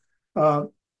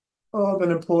 Of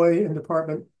an employee in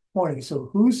Department 20. So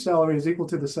whose salary is equal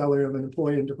to the salary of an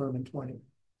employee in Department 20?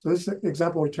 So this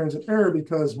example returns an error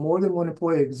because more than one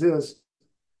employee exists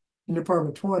in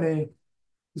Department 20.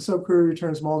 The subquery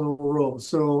returns multiple rows.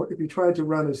 So if you try to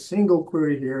run a single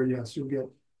query here, yes, you'll get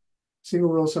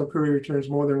single row subquery returns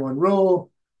more than one row,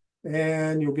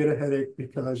 and you'll get a headache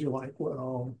because you're like,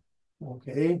 well,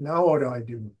 okay, now what do I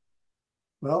do?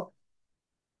 Well,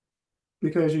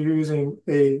 because you're using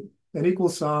an equal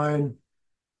sign,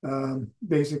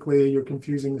 basically you're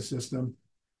confusing the system.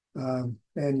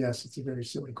 And yes, it's a very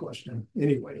silly question.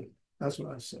 Anyway, that's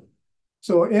what I said.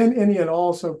 So in any and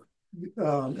all,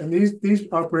 and these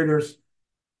operators,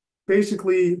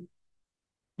 basically,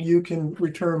 you can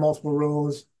return multiple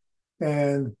rows,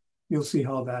 and you'll see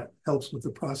how that helps with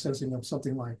the processing of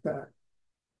something like that.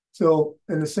 So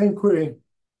in the same query,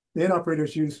 the in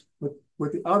operators use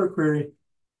with the outer query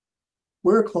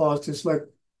where clause to select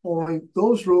only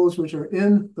those rows which are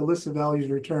in the list of values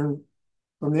returned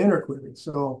from the inner query.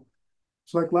 So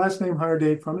select last name, hire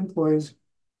date from employees,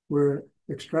 where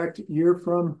extract year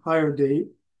from hire date,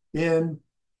 in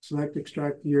select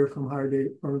extract year from hire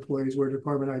date from employees where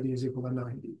department ID is equal to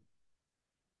 90.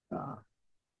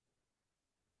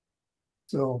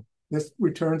 So this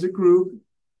returns a group,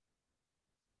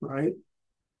 right?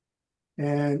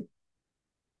 And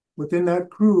within that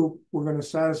group, we're going to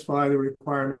satisfy the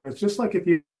requirements. Just like if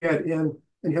you had in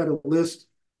and you had a list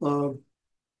of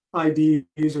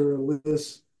IDs or a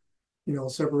list,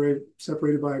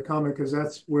 separated by a comma, because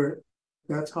that's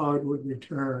how it would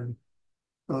return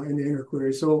in the inner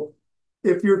query. So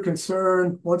if you're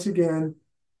concerned, once again,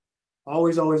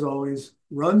 always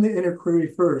run the inner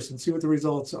query first and see what the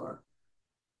results are.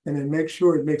 And then make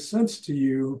sure it makes sense to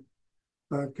you,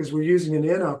 because we're using an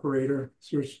in operator,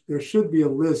 so there should be a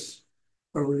list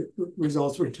of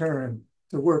results returned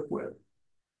to work with.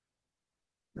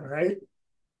 All right.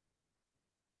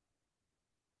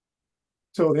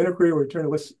 So the inner query will return a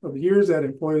list of years that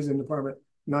employees in Department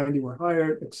 90 were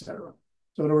hired, etc.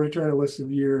 So it'll return a list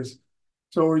of years.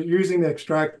 So we're using the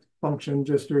extract function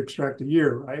just to extract a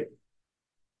year, right?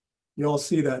 You all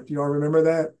see that. Do you all remember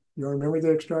that? You all remember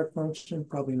the extract function?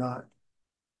 Probably not.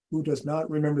 Who does not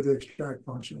remember the extract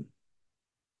function?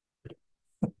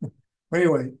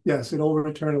 Anyway, yes, it'll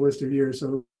return a list of years.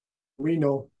 So we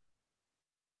know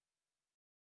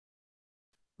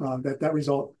that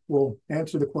result will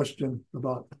answer the question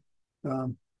about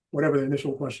whatever the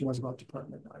initial question was about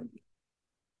Department 90.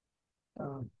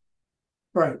 All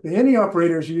right, the any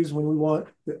operator is used when we want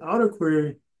the outer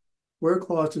query where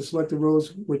clause to select the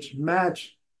rows which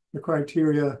match the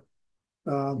criteria,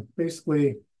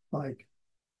 basically like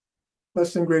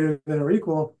less than, greater than, or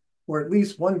equal, or at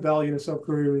least one value in a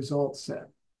subquery result set.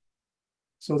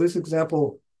 So this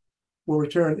example will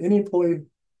return any employee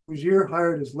whose year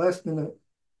hired is less than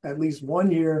at least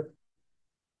 1 year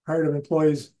hired of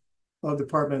employees of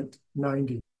Department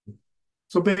 90.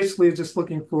 So basically it's just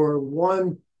looking for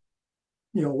one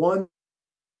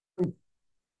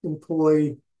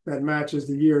employee that matches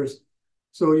the years.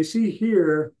 So you see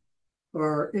here,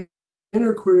 our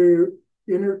inner query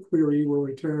will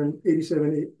return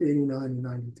 87, 89, and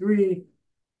 93.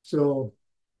 So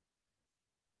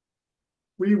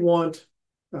we want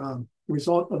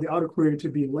result of the outer query to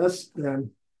be less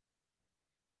than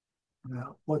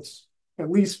what's at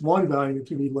least one value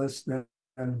to be less than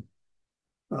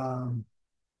um,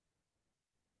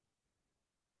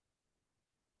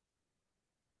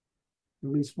 at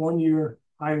least 1 year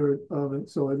higher of it.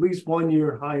 So at least 1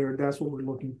 year higher, that's what we're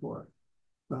looking for.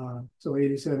 So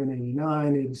 87,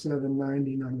 89, 87,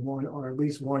 90, 91, or at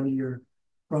least 1 year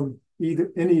from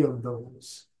any of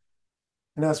those.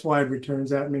 And that's why it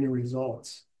returns that many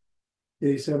results.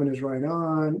 87 is right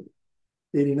on,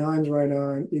 89 is right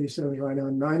on, 87 is right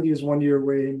on, 90 is 1 year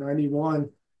away, 91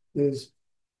 is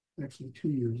actually 2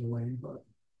 years away, but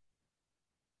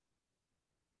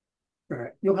all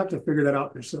right, you'll have to figure that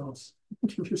out yourselves.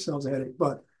 Give yourselves a headache,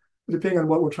 but depending on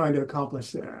what we're trying to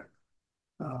accomplish there.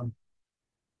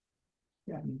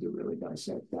 Yeah, I need to really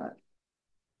dissect that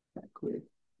quick.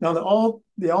 Now the all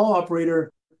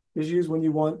operator is used when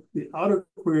you want the outer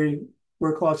query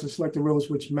where clause to select the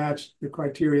rows which match the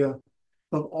criteria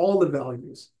of all the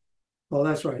values. Well,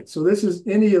 that's right. So this is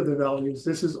any of the values.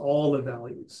 This is all the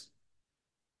values.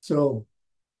 So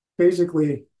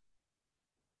basically,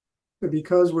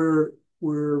 because we're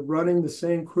running the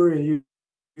same query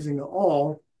using the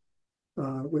all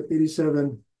with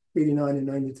 87, 89, and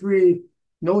 93,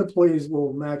 no employees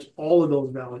will match all of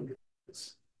those values.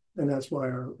 And that's why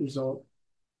our result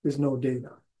is no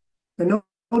data. And no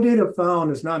data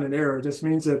found is not an error. It just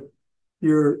means that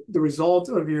the result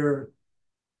of your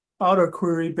outer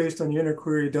query based on your inner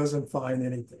query doesn't find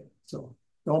anything. So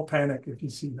don't panic if you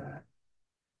see that.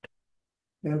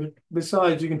 And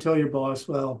besides, you can tell your boss,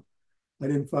 well, I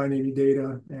didn't find any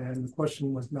data and the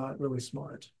question was not really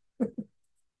smart. All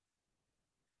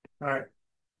right.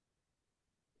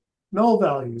 Null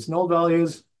values. Null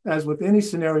values, as with any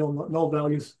scenario, null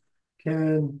values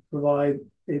can provide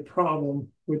a problem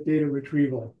with data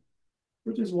retrieval,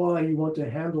 which is why you want to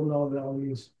handle null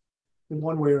values in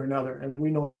one way or another. And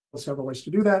we know several ways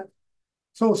to do that.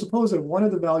 So suppose that one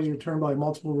of the values returned by a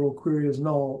multiple row query is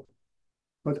null,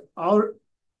 but other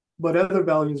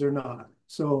values are not.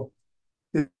 So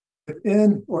if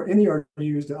n or any are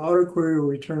used, the outer query will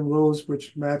return rows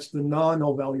which match the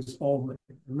non-null values only.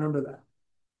 Remember that.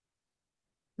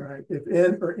 All right, if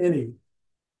n or any.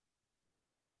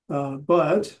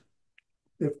 But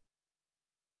if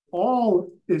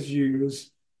all is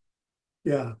used,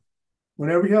 yeah,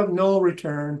 whenever you have null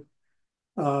return,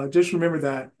 just remember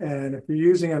that. And if you're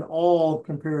using an all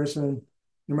comparison,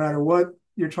 no matter what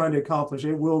you're trying to accomplish,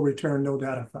 it will return no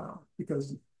data found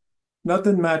because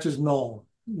nothing matches null.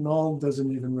 Null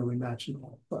doesn't even really match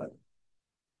null, but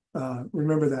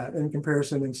remember that in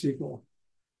comparison in SQL.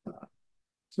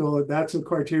 So that's a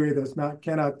criteria that's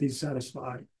cannot be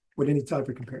satisfied with any type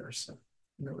of comparison.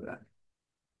 Remember that.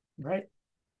 All right.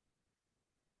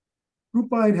 Group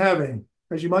by and having.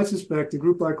 As you might suspect, the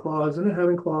group by clause and a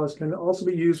having clause can also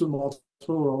be used with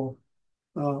multiple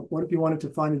row. What if you wanted to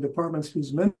find the departments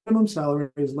whose minimum salary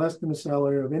is less than the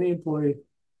salary of any employee?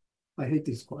 I hate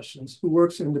these questions. Who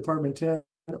works in department 10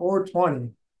 or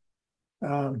 20?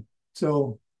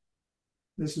 So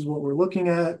this is what we're looking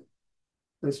at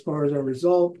as far as our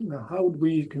result. Now, how would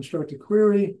we construct a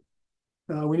query?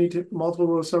 We need to multiple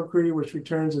row subquery, which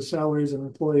returns the salaries of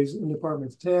employees in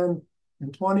departments 10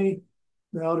 and 20.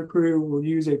 The outer query will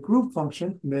use a group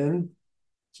function, min.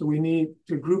 So we need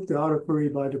to group the outer query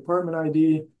by department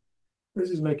ID. This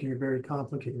is making it very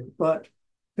complicated, but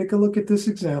take a look at this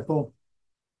example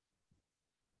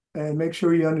and make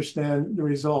sure you understand the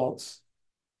results.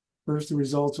 First, the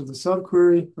results of the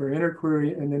subquery or inner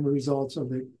query, and then the results of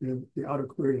the outer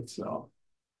query itself.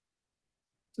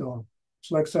 So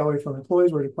select salary from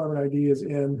employees where department ID is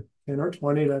in 10 or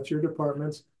 20, that's your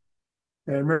departments.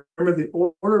 And remember the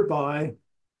order by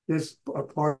is a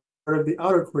part of the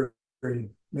outer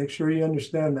query. Make sure you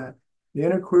understand that. The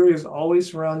inner query is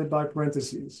always surrounded by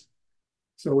parentheses.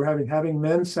 So we're having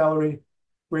min salary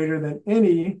greater than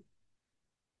any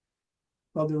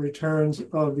of the returns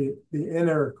of the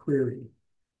inner query.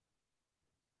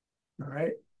 All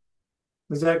right.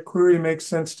 Does that query make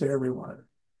sense to everyone?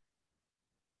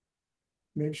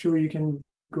 Make sure you can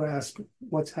grasp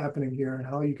what's happening here and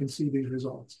how you can see these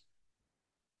results.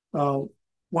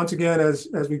 Once again, as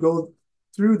we go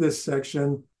through this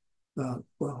section,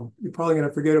 well, you're probably going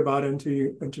to forget about it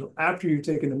until after you've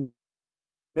taken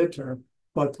the midterm,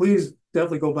 but please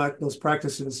definitely go back to those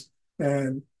practices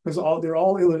And because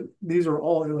these are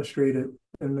all illustrated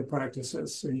in the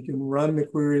practices. So you can run the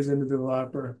queries into the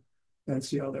developer and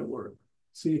see how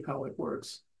see how it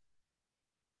works.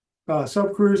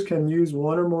 Subqueries can use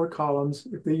one or more columns.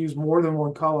 If they use more than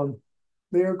one column,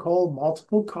 they are called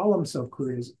multiple column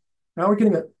subqueries. Now we're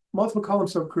getting at multiple column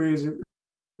subqueries. It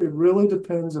really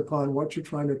depends upon what you're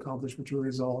trying to accomplish with your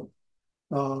result.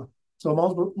 So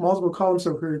multiple column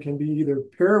subquery can be either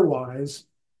pairwise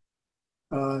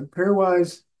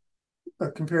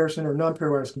comparison or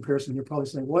non-pairwise comparison. You're probably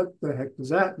saying, what the heck does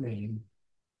that mean?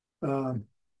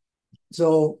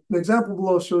 So the example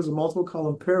below shows a multiple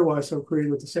column pairwise subquery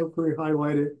with the subquery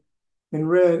highlighted in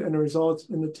red and the results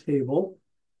in the table.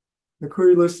 The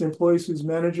query lists employees whose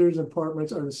managers and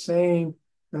departments are the same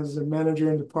as the manager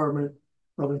and department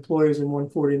of employees in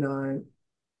 149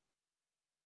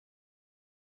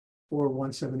 or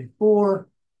 174.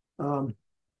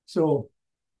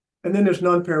 And then there's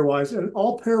non-pairwise, and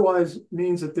all pairwise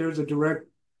means that there's a direct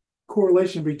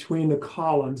correlation between the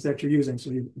columns that you're using. So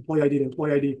you employee ID to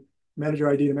employee ID, manager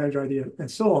ID to manager ID, and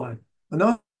so on. A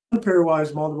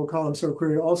non-pairwise multiple column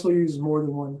subquery also uses more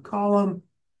than one column,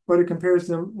 but it compares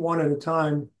them one at a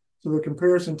time. So the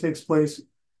comparison takes place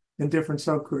in different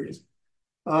subqueries.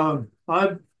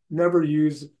 I've never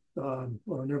used or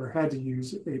never had to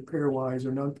use a pairwise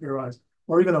or non-pairwise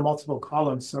or even a multiple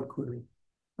column subquery.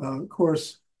 Of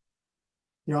course,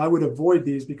 I would avoid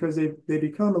these because they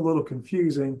become a little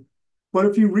confusing. But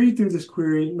if you read through this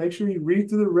query, make sure you read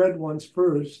through the red ones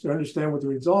first to understand what the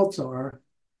results are.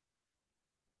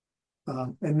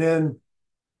 And then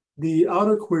the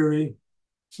outer query,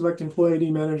 select employee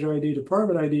ID, manager ID,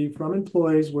 department ID from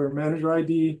employees where manager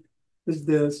ID is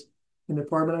this, and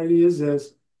department ID is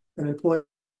this, and employee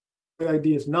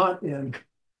ID is not in.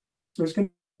 So it's going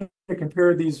to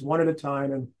compare these one at a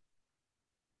time, and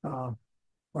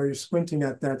while you're squinting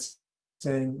at that,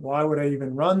 saying, why would I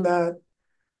even run that?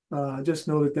 Just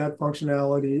know that that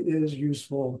functionality is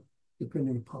useful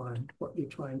depending upon what you're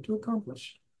trying to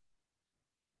accomplish.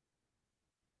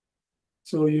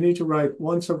 So you need to write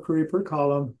one subquery per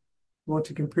column. You want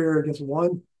to compare against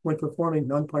one when performing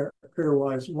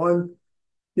non-pairwise.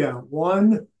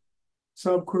 One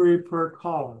subquery per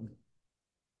column.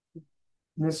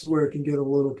 And this is where it can get a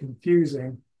little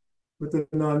confusing with the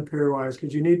non-pairwise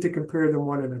because you need to compare them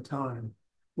one at a time.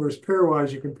 Whereas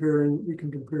pairwise, you can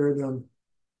compare them.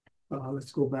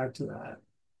 Let's go back to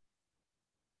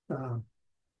that.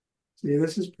 See,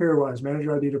 this is pairwise,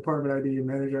 manager ID, department ID,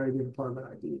 manager ID, department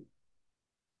ID.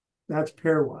 That's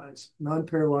pairwise.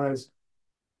 Non-pairwise,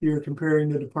 you're comparing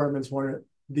the departments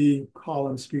the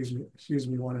columns, excuse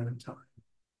me, one at a time.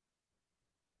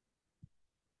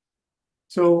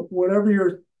 So whatever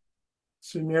your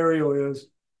scenario is,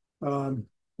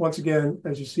 once again,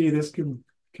 as you see, this can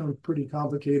become pretty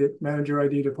complicated. Manager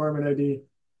ID, department ID,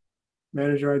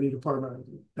 manager ID, department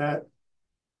ID. That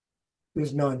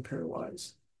is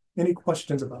non-pairwise. Any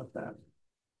questions about that?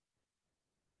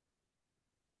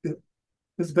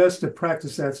 It's best to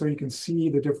practice that so you can see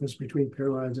the difference between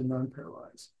pairwise and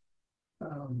non-pairwise.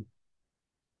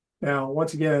 Now,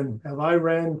 once again, have I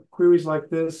ran queries like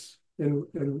this in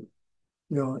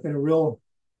a real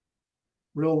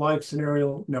life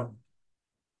scenario? No.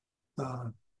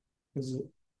 I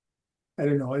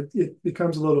don't know, it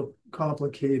becomes a little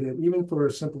complicated, even for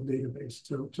a simple database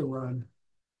to run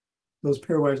those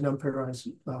pairwise, non-pairwise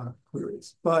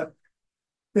queries. But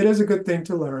it is a good thing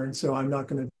to learn, so I'm not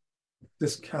going to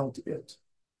discount it.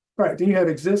 All right, then you have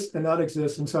exist and not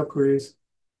exist in subqueries.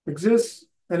 Exist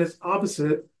and its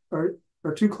opposite are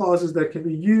two clauses that can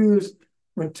be used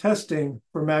when testing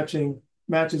for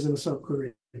matches in a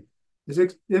subquery.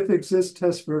 If exist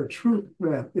tests for a true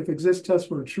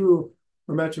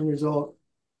or matching result,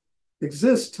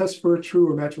 exist tests for a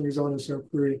true or matching result in a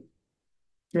subquery.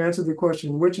 To answer the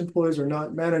question, which employees are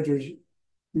not managers,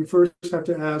 you first have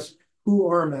to ask, who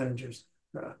are managers?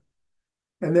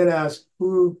 And then ask,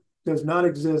 who does not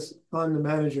exist on the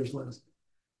managers list?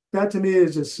 That to me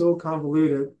is just so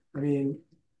convoluted. I mean,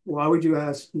 why would you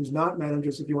ask who's not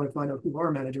managers if you want to find out who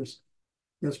are managers?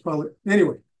 That's probably,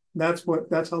 anyway, that's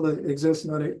how the exist,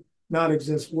 not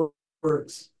exist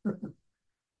works.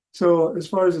 So as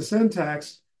far as the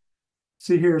syntax,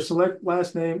 see here, select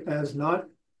last name as not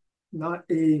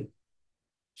a,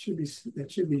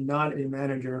 it should be not a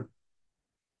manager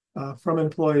from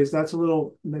employees. That's a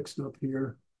little mixed up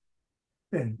here.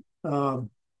 And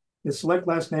select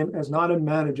last name as not a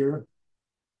manager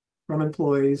from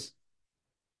employees.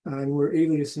 And we're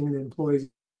aliasing the employees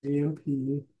EMP,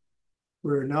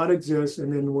 where not exists,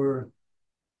 and then we're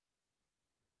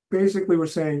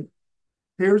saying,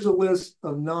 here's a list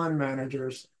of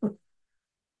non-managers.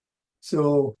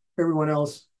 So everyone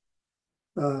else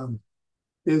um,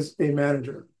 is a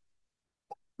manager.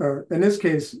 Or in this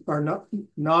case, are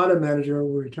not a manager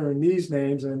will return these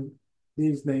names and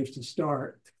these names to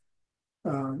start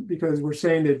because we're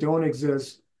saying they don't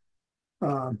exist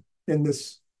in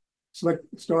this select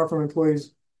star from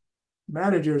employees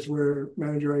managers where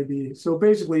manager ID. So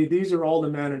basically, these are all the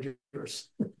managers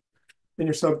in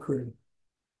your subquery.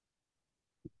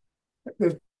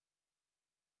 There's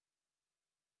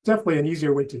definitely an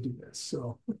easier way to do this.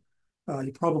 So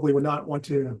you probably would not want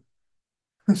to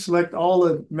select all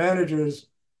the managers.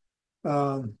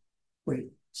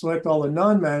 Select all the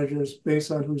non-managers based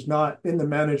on who's not in the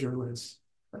manager list.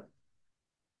 All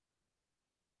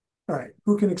right,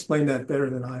 who can explain that better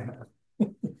than I have?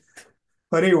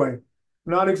 But anyway,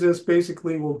 not exist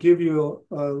basically will give you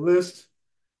a list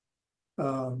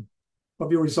of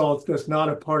your results that's not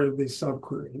a part of the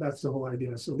subquery. That's the whole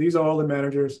idea. So these are all the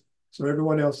managers. So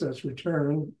everyone else that's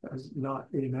returned as not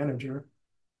a manager.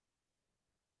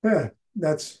 Yeah,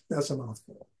 that's a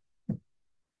mouthful.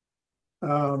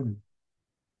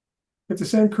 If the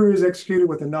same query is executed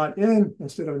with a not in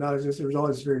instead of a not exist, the result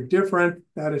is very different.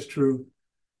 That is true.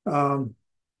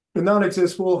 The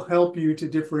non-exist will help you to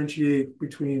differentiate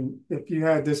between if you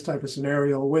had this type of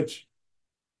scenario, which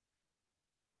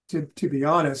to be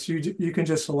honest, you can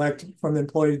just select from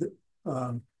the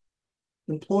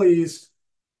employees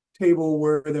table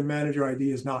where the manager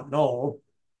ID is not null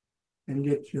and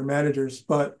get your managers.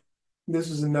 But this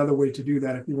is another way to do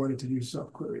that if you wanted to use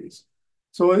subqueries.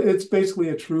 So it's basically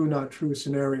a true, not true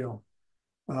scenario.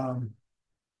 And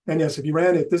yes, if you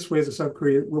ran it this way as a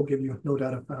subquery, it will give you no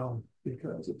data found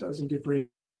because it doesn't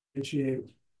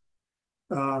differentiate.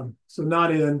 So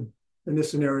not in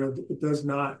this scenario, it does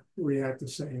not react the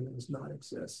same as not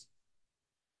exist.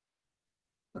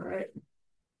 All right.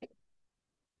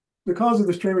 The cause of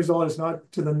the string result is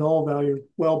not to the null value.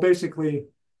 Well, basically,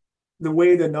 the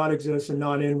way that not exist and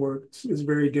not in works is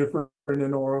very different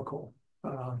in Oracle.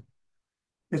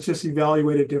 It's just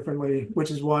evaluated differently, which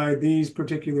is why these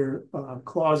particular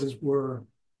clauses were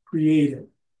created.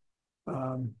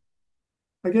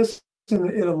 I guess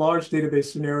in a large database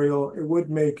scenario, it would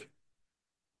make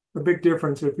a big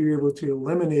difference if you're able to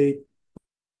eliminate.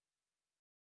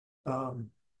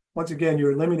 Once again,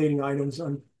 you're eliminating items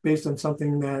based on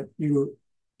something that you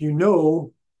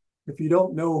know. If you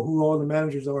don't know who all the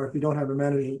managers are, if you don't have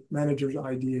a manager's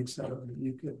ID, etc.,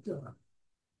 you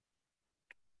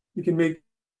can make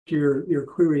your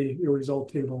query, your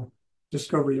result table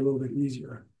discovery a little bit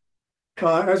easier.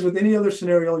 As with any other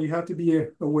scenario, you have to be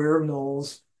aware of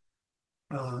nulls,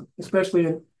 especially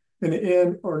in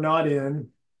in or not in.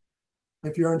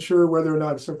 If you're unsure whether or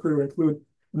not a subquery will include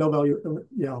null value,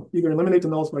 either eliminate the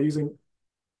nulls by using.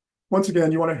 Once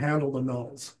again, you want to handle the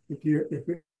nulls. If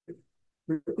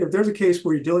there's a case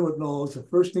where you're dealing with nulls, the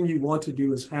first thing you want to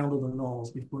do is handle the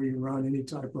nulls before you run any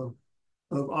type of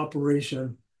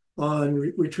operation on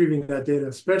retrieving that data,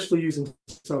 especially using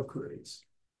subqueries.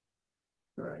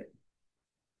 All right.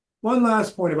 One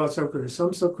last point about subqueries.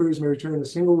 Some subqueries may return a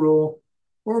single row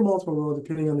or multiple row,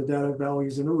 depending on the data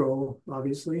values in the row,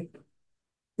 obviously.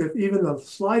 If even the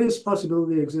slightest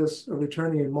possibility exists of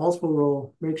returning a multiple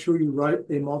row, make sure you write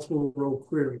a multiple row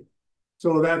query.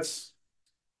 So that's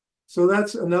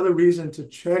another reason to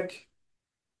check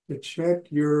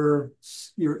your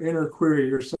inner query,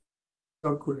 your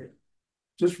subquery.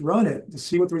 Just run it to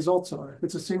see what the results are. If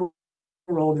it's a single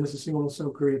row, then it's a single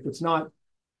subquery. If it's not,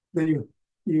 then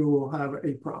you will have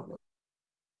a problem.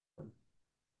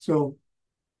 So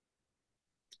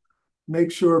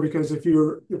make sure, because if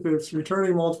it's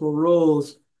returning multiple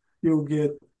rows, you'll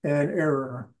get an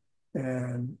error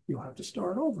and you'll have to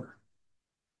start over.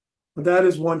 But that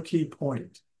is one key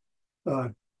point.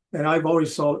 And I've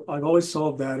always solved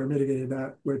that or mitigated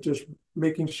that with just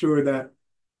making sure that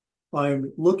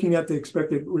I'm looking at the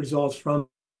expected results from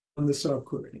the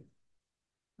subquery.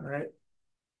 All right.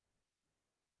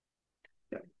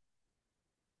 Okay.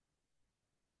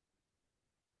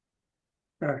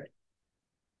 All right.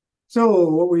 So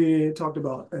what we talked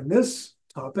about in this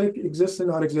topic, exist and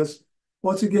not exist.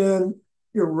 Once again,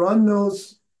 you run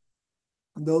those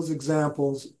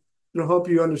examples. It'll help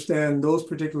you understand those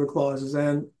particular clauses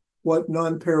and what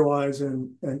non-pairwise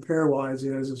and pairwise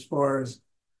is as far as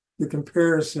the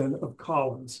comparison of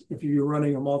columns if you're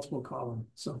running a multiple column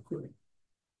subquery.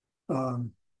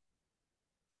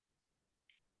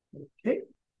 Okay.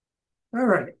 All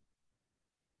right.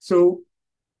 So,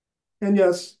 and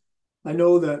yes, I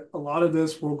know that a lot of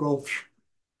this will go,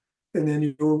 and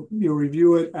then you'll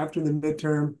review it after the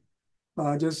midterm.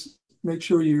 Just make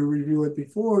sure you review it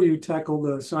before you tackle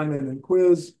the assignment and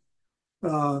quiz.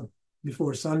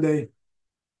 before Sunday.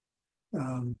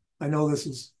 I know this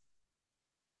is,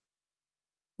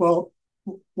 well,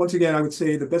 once again, I would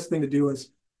say the best thing to do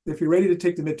is if you're ready to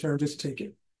take the midterm, just take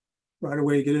it right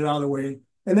away, get it out of the way.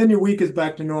 And then your week is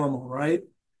back to normal, right?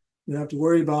 You don't have to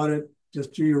worry about it.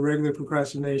 Just do your regular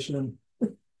procrastination or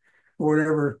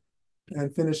whatever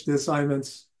and finish the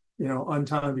assignments, on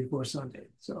time before Sunday.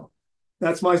 So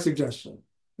that's my suggestion.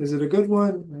 Is it a good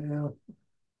one?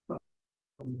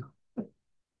 Yeah.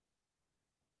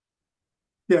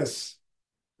 Yes.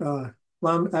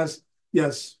 Lam as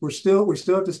yes, we still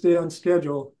have to stay on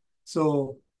schedule.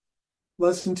 So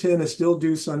lesson 10 is still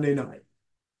due Sunday night.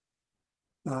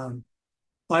 Um,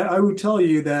 I would tell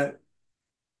you that,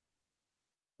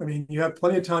 I mean, you have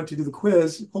plenty of time to do the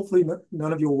quiz. Hopefully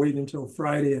none of you will wait until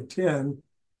Friday at 10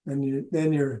 and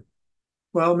then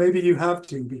well, maybe you have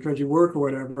to because you work or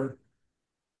whatever.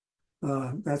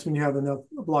 That's when you have enough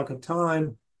block of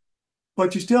time,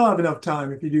 but you still have enough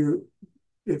time if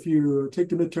you take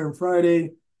the midterm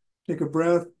Friday, take a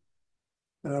breath,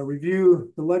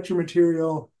 review the lecture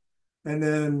material, and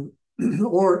then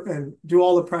and do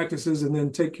all the practices and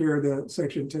then take care of the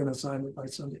section 10 assignment by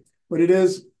Sunday. But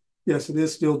yes, it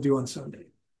is still due on Sunday.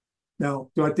 Now,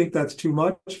 do I think that's too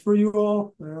much for you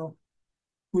all? Well,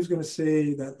 who's going to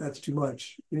say that that's too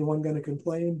much? Anyone going to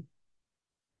complain?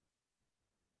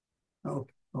 Oh,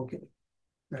 okay.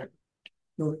 Right.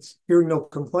 No, it's hearing no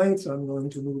complaints. I'm going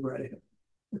to move right ahead.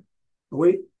 Oh,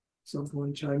 wait,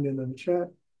 someone chimed in the chat.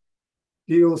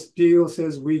 Deal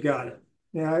says we got it.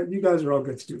 Yeah, you guys are all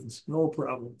good students. No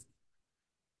problem.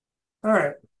 All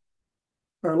right.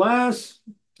 Our last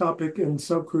topic in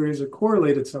subqueries are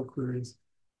correlated subqueries.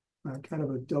 Kind of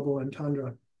a double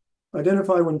entendre.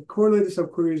 Identify when correlated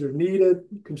subqueries are needed,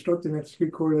 construct and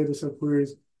execute correlated subqueries,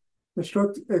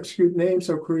 construct, execute name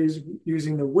subqueries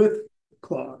using the with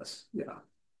clause. Yeah.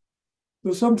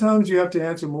 So sometimes you have to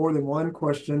answer more than one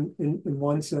question in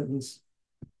one sentence.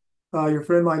 Your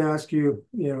friend might ask you,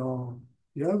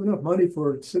 you have enough money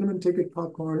for a cinnamon ticket,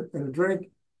 popcorn, and a drink?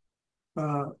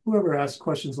 Whoever asks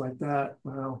questions like that,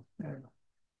 well,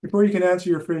 before you can answer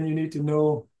your friend, you need to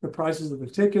know the prices of the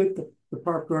ticket, the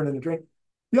popcorn, and the drink.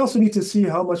 You also need to see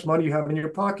how much money you have in your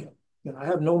pocket. I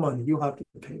have no money. You'll have to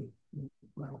pay.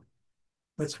 Well,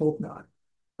 let's hope not.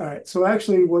 All right. So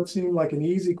actually, what seemed like an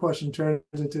easy question turns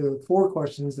into 4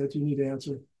 questions that you need to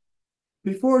answer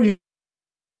before you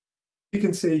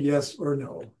can say yes or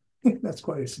no. That's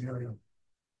quite a scenario.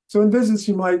 So in business,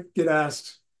 you might get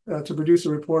asked to produce a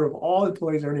report of all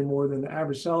employees earning more than the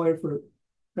average salary for,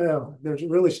 they're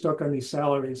really stuck on these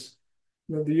salaries.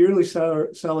 The yearly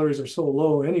salaries are so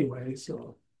low anyway.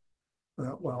 So,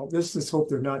 well, let's hope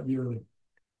they're not yearly.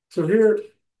 So here,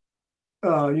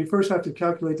 you first have to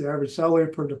calculate the average salary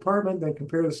per department, then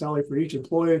compare the salary for each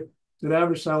employee to the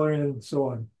average salary and so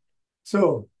on.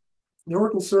 So the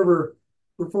Oracle server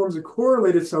performs a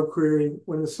correlated subquery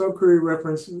when the subquery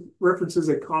references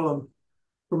a column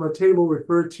from a table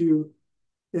referred to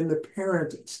in the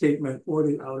parent statement or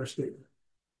the outer statement.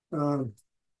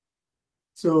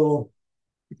 So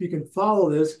if you can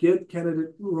follow this, get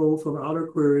candidate row from outer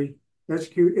query,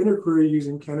 execute inner query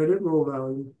using candidate row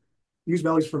value, use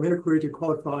values from inner query to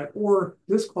qualify or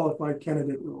disqualify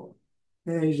candidate row.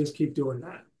 And you just keep doing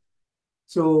that.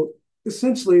 So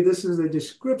essentially, this is a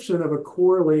description of a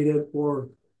correlated or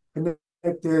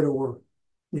connected or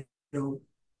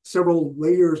several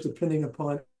layers depending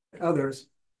upon others.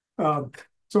 So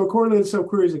a correlated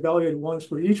subquery is evaluated once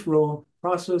for each row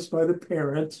processed by the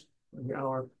parent.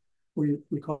 We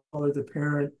call it the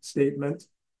parent statement,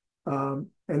 and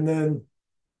then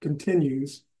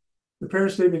continues. The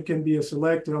parent statement can be a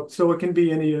select, so it can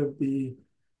be any of the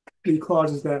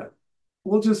clauses that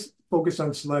we'll just focus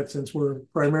on select since we're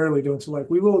primarily doing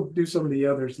select. We will do some of the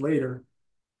others later.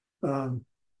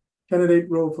 Candidate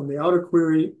row from the outer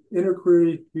query, inner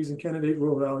query using candidate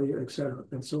row value, etc.,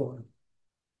 and so on.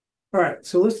 All right,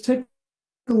 so let's take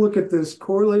a look at this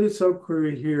correlated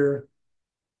subquery here,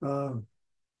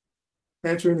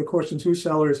 answering the questions whose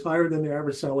salary is higher than the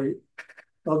average salary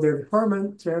of their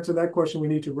department. To answer that question, we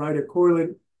need to write a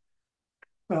correlate.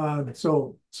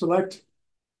 So select,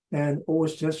 and O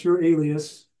is just your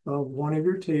alias of one of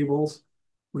your tables,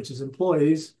 which is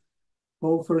employees.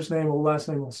 O first name, O last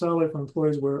name, O salary for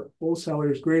employees where O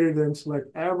salary is greater than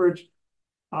select average.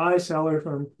 I salary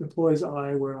from employees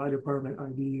I, where I department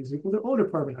ID is equal to O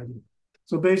department ID.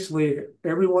 So basically,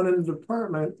 everyone in the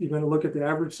department, you're going to look at the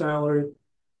average salary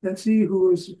and see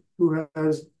who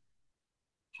has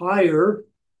higher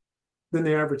than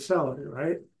the average salary,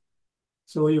 right?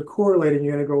 So you're correlating.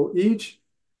 You're going to go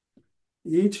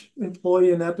each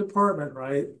employee in that department,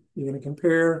 right? You're going to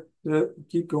compare,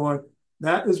 keep going.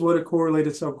 That is what a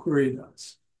correlated subquery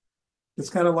does. It's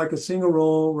kind of like a single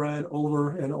row ran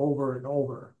over and over and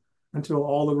over until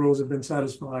all the rows have been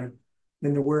satisfied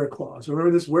in the where clause.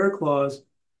 Remember, this where clause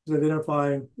is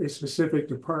identifying a specific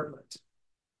department.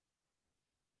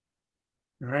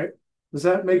 All right. Does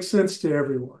that make sense to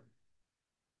everyone?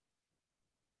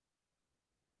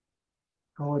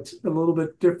 Oh, it's a little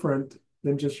bit different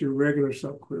than just your regular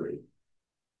subquery.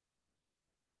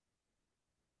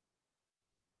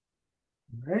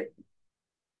 All right.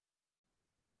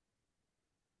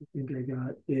 I think I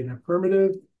got an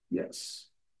affirmative. Yes.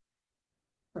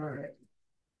 All right.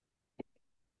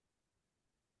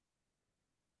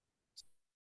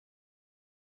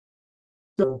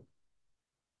 So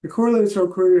the correlated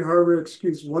subquery, however,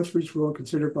 executes once for each row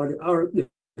considered by the hour. Yeah,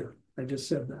 I just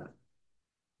said that.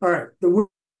 All right. The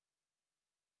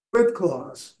with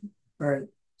clause. All right.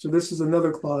 So this is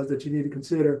another clause that you need to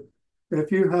consider.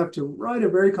 If you have to write a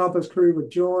very complex query with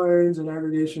joins and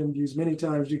aggregation used many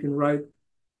times, you can write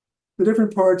the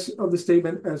different parts of the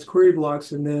statement as query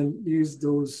blocks and then use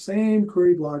those same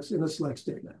query blocks in a select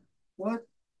statement. What?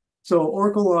 So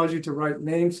Oracle allows you to write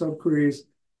named subqueries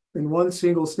in one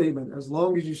single statement, as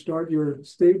long as you start your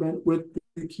statement with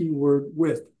the keyword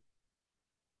with.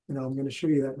 And I'm going to show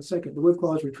you that in a second. The with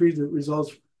clause retrieves the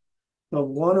results of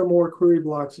one or more query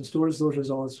blocks and stores those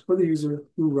results for the user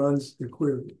who runs the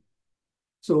query.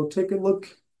 So take a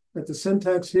look at the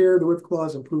syntax here. The with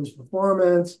clause improves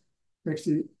performance, makes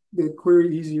the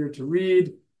query easier to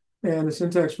read. And the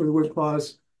syntax for the with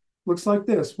clause looks like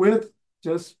this. With,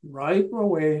 just write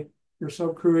away your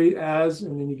subquery as,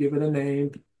 and then you give it a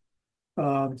name,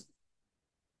 and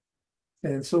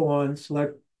so on,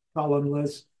 select column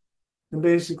list. And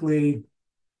basically,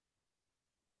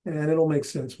 and it'll make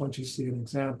sense once you see an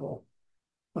example.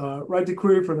 Write the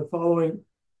query for the following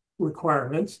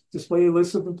requirements. Display a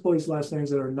list of employees' last names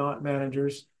that are not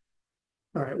managers.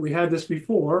 All right, we had this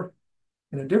before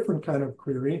in a different kind of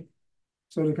query.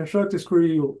 So to construct this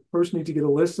query, you'll first need to get a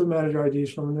list of manager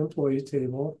IDs from an employee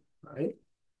table, right?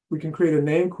 We can create a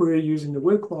name query using the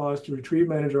with clause to retrieve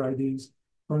manager IDs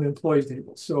from the employees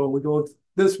table. So we go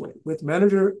this way with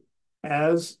manager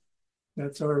as,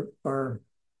 that's our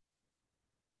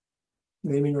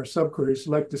naming our subquery,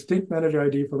 select distinct manager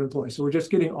ID from employee. So we're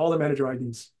just getting all the manager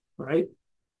IDs, right?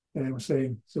 And we're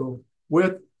saying, so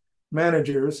with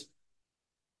managers,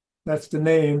 that's the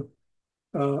name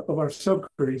of our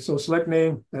subquery. So select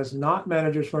name as not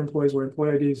managers for employees where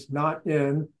employee ID is not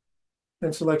in,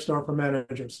 and select star for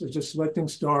managers. So just selecting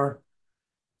star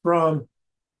from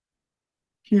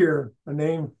here, a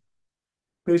name,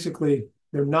 basically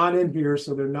they're not in here,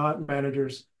 so they're not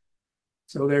managers.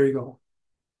 So there you go.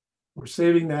 We're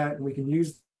saving that, and we can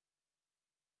use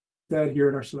that here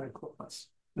in our select clause,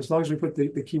 as long as we put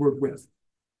the keyword with.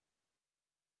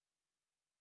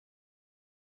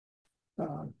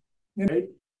 Right?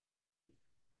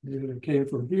 It came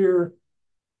from here.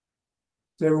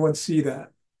 Does everyone see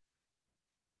that?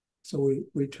 So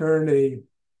we turned a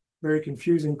very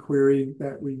confusing query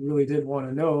that we really did want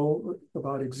to know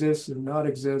about exists and not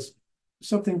exist,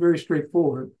 something very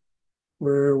straightforward,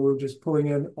 where we're just pulling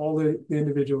in all the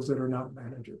individuals that are not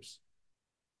managers.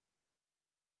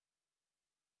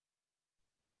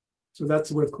 So that's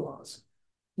the with clause.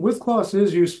 With clause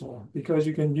is useful because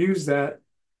you can use that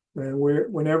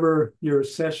whenever your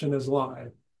session is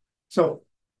live. So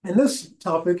in this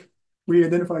topic, we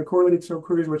identify correlated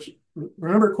subqueries, which,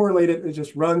 remember, correlated, it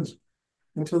just runs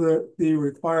until the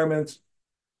requirements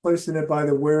placed in it by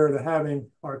the where or the having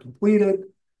are completed,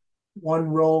 one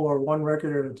row or one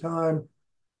record at a time.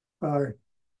 And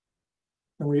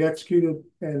we executed,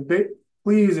 and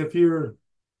please, if you're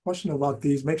questioning about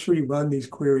these, make sure you run these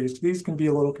queries. These can be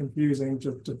a little confusing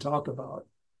to talk about,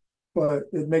 but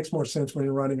it makes more sense when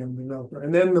you're running in the developer.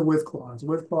 And then the with clause.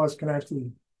 With clause can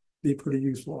actually be pretty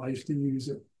useful. I used to use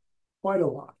it quite a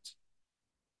lot.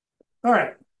 All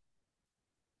right.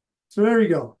 So there you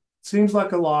go. Seems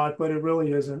like a lot, but it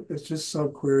really isn't. It's just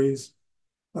subqueries.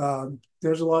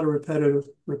 There's a lot of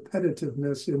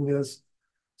repetitiveness in this.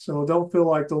 So don't feel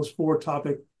like those four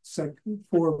topics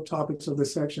of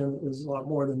this section is a lot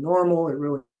more than normal. It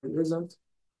really isn't.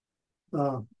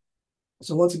 So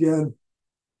once again,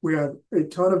 we have a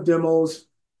ton of demos.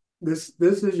 This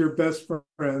is your best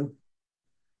friend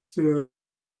to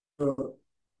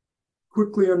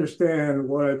quickly understand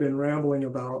what I've been rambling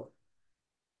about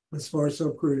as far as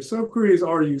subqueries. Subqueries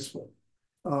are useful.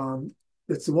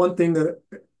 It's the one thing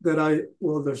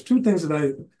there's two things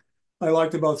that I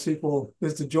liked about SQL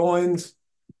is the joins,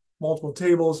 multiple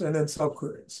tables, and then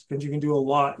subqueries. And you can do a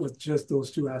lot with just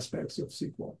those two aspects of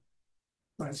SQL. All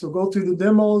right, so go to the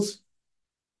demos.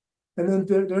 And then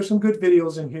there's some good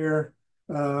videos in here.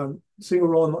 Single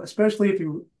roll, especially if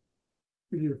you're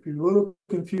a little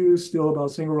confused still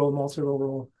about single roll and multi-roll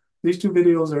roll, these two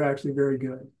videos are actually very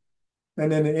good.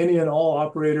 And then any and all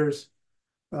operators,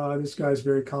 this guy's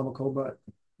very comical, but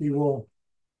he will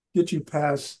get you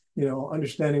past,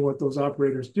 understanding what those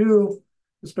operators do,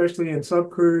 especially in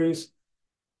subqueries.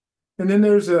 And then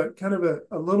there's a kind of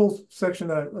a little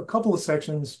section, a couple of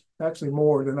sections, actually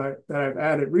more that I've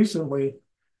added recently,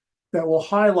 that will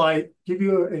highlight, give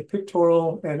you a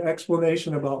pictorial and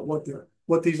explanation about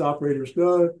what these operators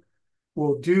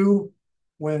will do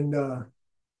when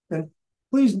and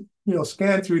please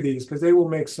scan through these because they will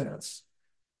make sense.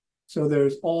 So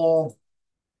there's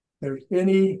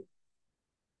any,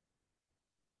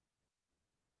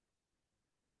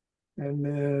 and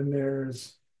then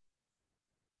there's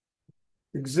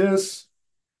exists.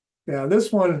 Yeah,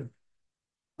 this one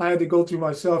I had to go through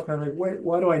myself, kind of like, wait,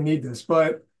 why do I need this?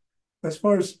 But as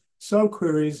far as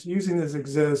subqueries, using this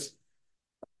exists,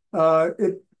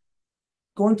 it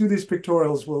going through these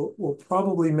pictorials will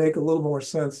probably make a little more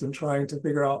sense than trying to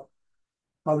figure out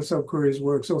how the subqueries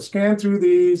work. So scan through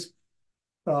these,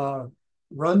 uh,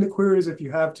 run the queries if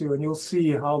you have to, and you'll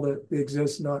see how the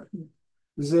exist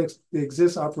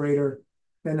operator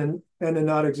and the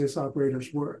not exist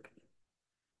operators work.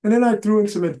 And then I threw in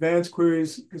some advanced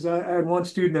queries because I had one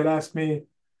student that asked me,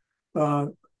 uh,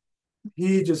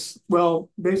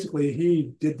 basically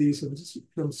he did these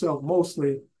himself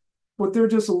mostly, but they're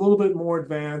just a little bit more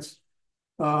advanced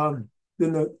than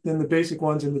the basic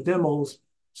ones in the demos.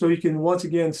 So you can once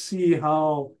again see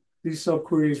how these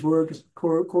subqueries work,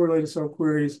 correlated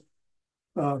subqueries.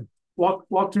 Uh,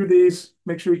 walk through these,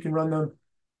 make sure you can run them.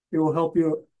 It will help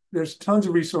you. There's tons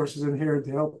of resources in here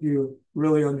to help you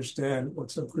really understand what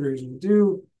subqueries will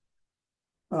do.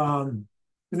 And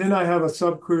then I have a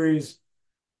subqueries,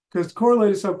 because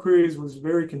correlated subqueries was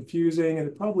very confusing, and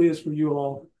it probably is for you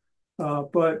all.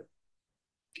 But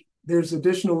there's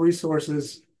additional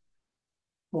resources.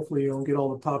 Hopefully you don't get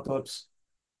all the pop-ups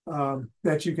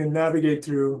that you can navigate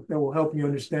through that will help you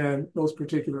understand those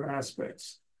particular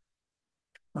aspects.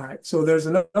 All right, so there's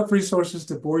enough resources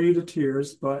to bore you to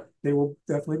tears, but they will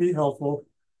definitely be helpful.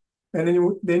 And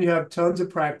then you have tons of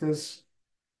practice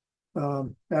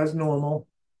as normal,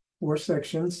 4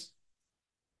 sections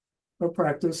of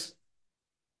practice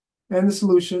and the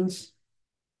solutions.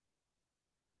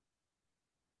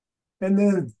 And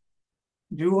then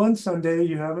due on Sunday,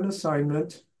 you have an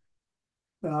assignment.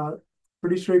 Uh,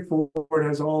 Pretty straightforward,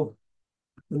 has all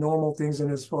the normal things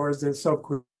in as far as the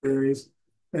subqueries.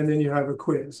 And then you have a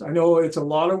quiz. I know it's a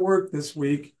lot of work this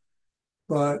week,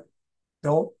 but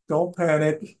don't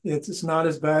panic. It's not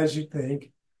as bad as you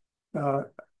think. Uh,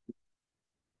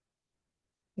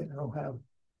 have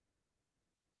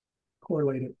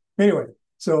correlated. Anyway,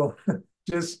 so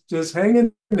just hang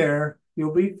in there.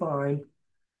 You'll be fine.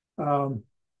 All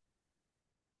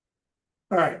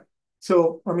right.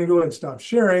 So I'm going to go ahead and stop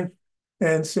sharing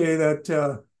and say that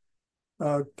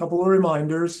a couple of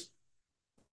reminders.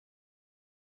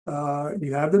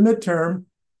 You have the midterm.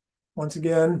 Once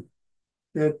again,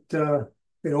 it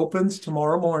opens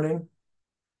tomorrow morning.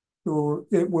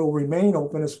 It will remain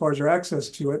open as far as your access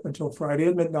to it until Friday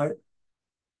at midnight.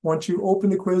 Once you open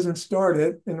the quiz and start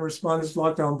it in the Respondus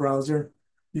lockdown browser,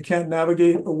 you can't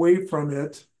navigate away from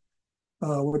it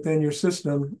within your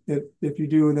system. If you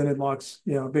do, then it locks,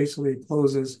 basically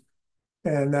closes,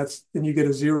 and then you get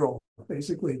a 0,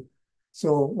 basically.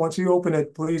 So once you open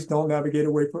it, please don't navigate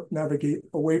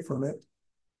away from it.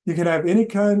 You can have any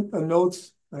kind of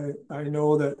notes. I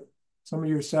know that some of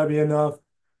you are savvy enough.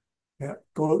 Yeah,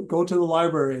 go to the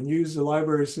library and use the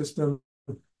library system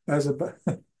as a.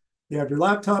 You have your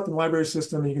laptop and library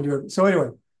system, and you can do it. So anyway,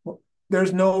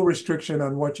 there's no restriction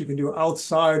on what you can do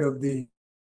outside of the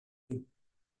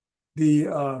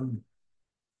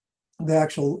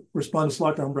actual Respondus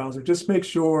lockdown browser. Just make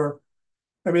sure.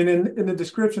 I mean, in the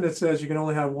description it says you can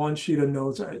only have one sheet of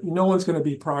notes. No one's going to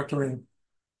be proctoring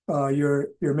your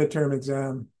midterm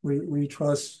exam. We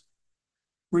trust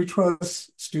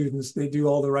students. They do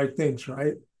all the right things,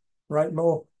 right? Right,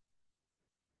 Mo?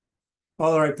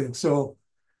 All the right things. So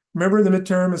remember, the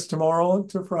midterm is tomorrow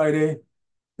to Friday,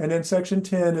 and then section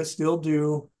 10 is still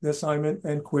due, the assignment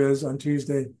and quiz on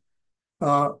Tuesday.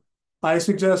 I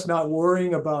suggest not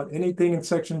worrying about anything in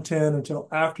section 10 until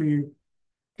after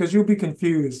because you'll be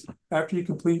confused after you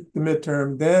complete the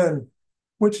midterm, then,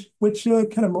 which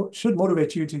should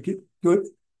motivate you to get good.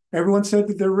 Everyone said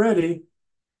that they're ready.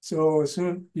 So as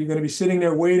soon you're going to be sitting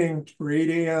there waiting for 8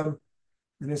 a.m.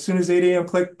 And as soon as 8 a.m.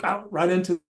 click out right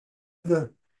into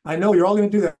I know you're all going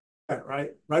to do that,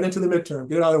 right? Right into the midterm.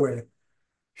 Get it out of the way.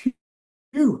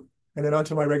 Phew. and then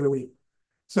onto my regular week.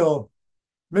 So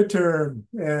midterm,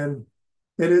 and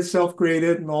it is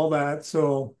self-graded and all that.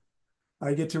 So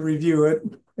I get to review it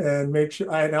and make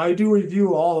sure I do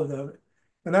review all of them.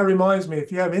 And that reminds me,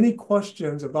 if you have any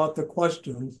questions about the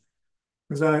questions,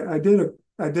 because I did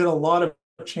a lot of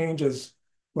changes.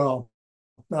 Well,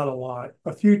 not a lot,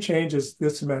 a few changes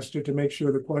this semester to make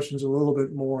sure the questions are a little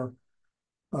bit more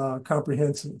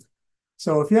comprehensive.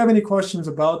 So if you have any questions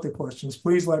about the questions,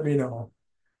 please let me know.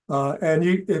 And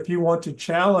if you want to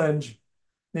challenge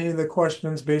any of the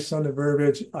questions based on the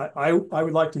verbiage, I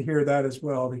would like to hear that as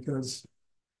well, because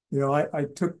I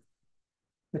took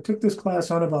this class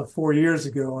on about 4 years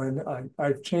ago, and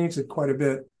I've changed it quite a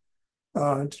bit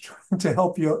to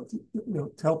help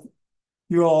to help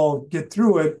you all get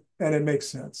through it and it makes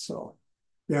sense. So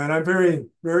yeah, and I'm very,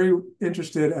 very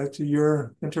interested as to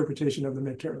your interpretation of the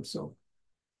midterm. So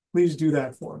please do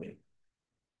that for me.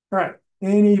 All right.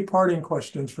 Any parting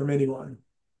questions from anyone?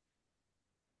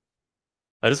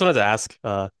 I just wanted to ask,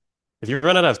 if you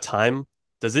run out of time,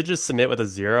 does it just submit with a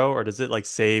zero, or does it like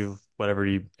save whatever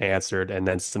you answered and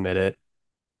then submit it?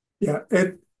 Yeah,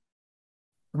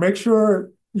 make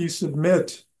sure you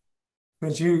submit,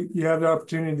 because you have the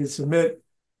opportunity to submit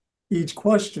each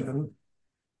question.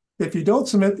 If you don't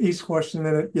submit each question,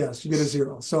 then yes, you get a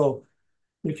zero. So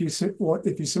if you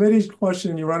submit each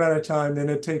question and you run out of time, then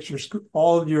it takes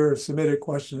all of your submitted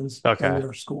questions and Okay.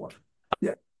 your score.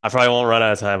 Yeah, I probably won't run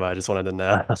out of time, but I just wanted to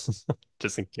know,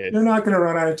 just in you're case. not going to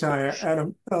run out of time.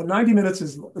 And 90 minutes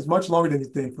is much longer than you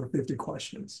think for 50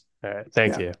 questions. All right.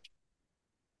 Thank Yeah. you.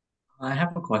 I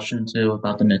have a question too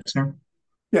about the midterm.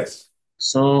 Yes.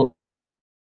 So,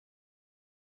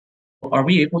 are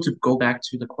we able to go back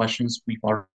to the questions we've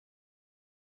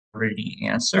already Uh,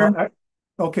 answered? I,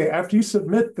 okay. After you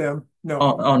submit them, no.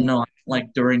 Oh no,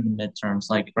 like during the midterms,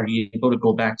 like are you able to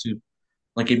go back to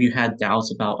like if you had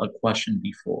doubts about a question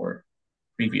before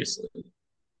previously?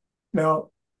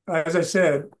 Now, as I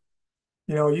said,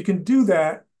 you can do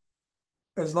that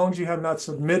as long as you have not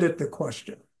submitted the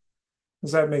question.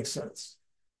 Does that make sense?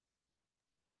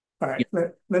 All right. Yeah.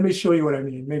 Let me show you what I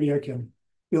mean. Maybe I can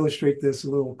illustrate this a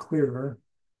little clearer.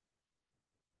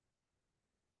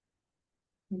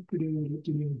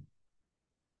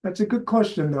 That's a good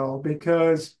question, though,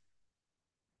 because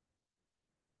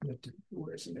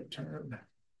where's the midterm?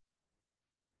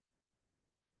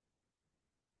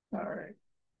 All right.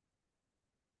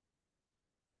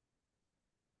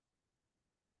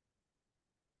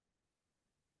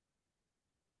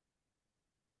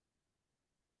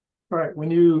 All right.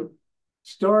 When you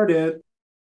start it,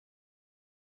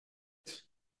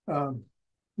 um,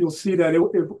 you'll see that it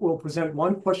will present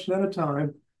one question at a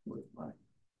time,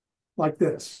 like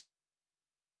this.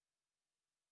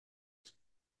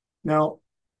 Now,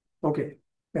 okay,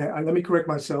 let me correct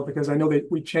myself because I know that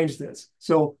we changed this.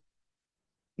 So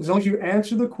as long as you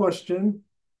answer the question,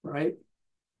 right,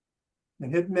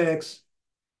 and hit next,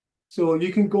 so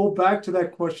you can go back to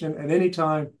that question at any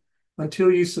time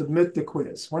until you submit the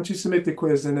quiz. Once you submit the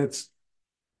quiz, then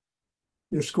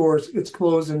your scores, it's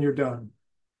closed and you're done.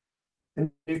 And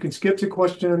you can skip to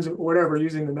questions or whatever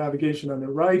using the navigation on the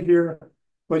right here.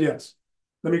 But yes,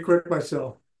 let me correct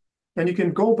myself. And you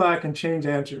can go back and change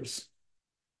answers.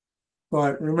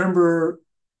 But remember,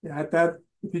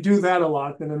 if you do that a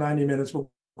lot, then the 90 minutes will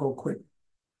go quick.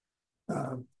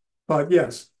 Um, but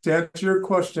yes, to answer your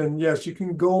question, yes, you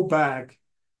can go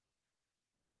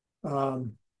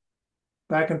um,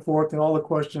 back and forth in all the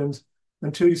questions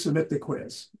until you submit the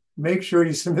quiz. Make sure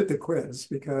you submit the quiz,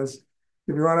 because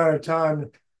if you run out of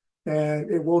time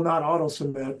and it will not auto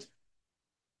submit,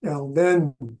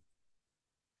 then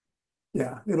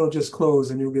yeah, it'll just close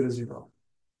and you'll get a zero,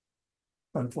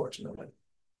 unfortunately.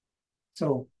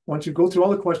 So once you go through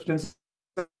all the questions,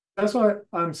 that's why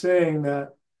I'm saying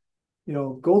that,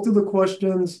 go through the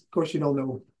questions. Of course, you don't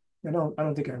know. I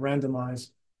don't think I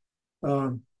randomized.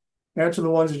 Um, Answer the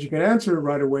ones that you can answer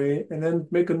right away, and then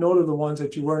make a note of the ones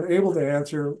that you weren't able to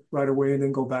answer right away, and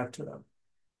then go back to them.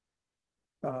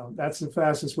 That's the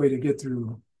fastest way to get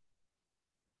through.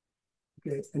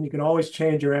 Okay, and you can always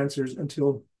change your answers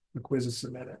until the quiz is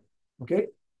submitted. Okay,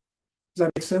 does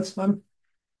that make sense, Lem?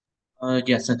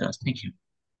 Yes, it does. Thank you.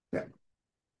 Yeah.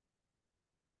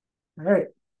 All right.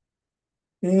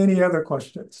 Any other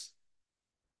questions?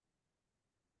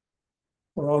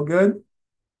 We're all good?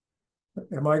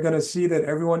 Am I going to see that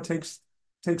everyone takes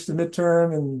the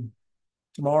midterm and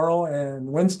tomorrow and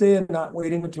Wednesday and not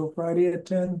waiting until Friday at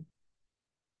 10?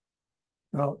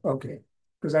 Oh, okay,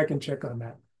 because I can check on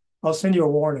that. I'll send you a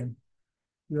warning.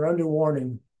 You're under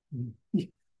warning. You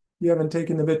haven't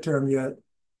taken the midterm yet.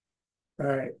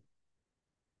 All right.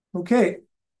 Okay.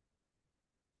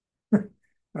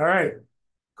 All right.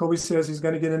 Kobe says he's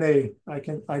going to get an A. I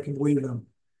can believe him.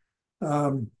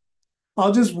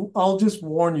 I'll just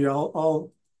warn you.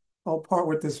 I'll part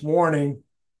with this warning.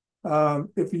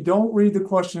 If you don't read the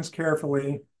questions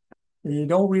carefully and you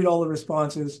don't read all the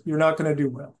responses, you're not going to do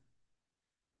well.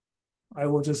 I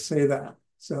will just say that.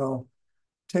 So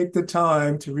take the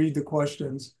time to read the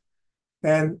questions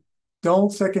and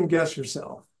don't second guess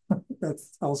yourself.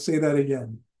 I'll say that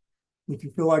again. If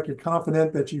you feel like you're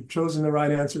confident that you've chosen the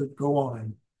right answer, go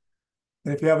on.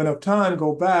 And if you have enough time,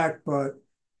 go back. But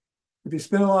if you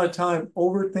spend a lot of time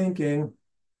overthinking,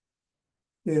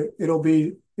 it'll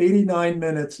be 89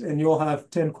 minutes and you'll have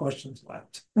 10 questions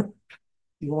left.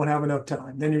 You won't have enough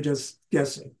time. Then you're just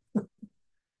guessing. All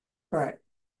right.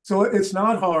 So it's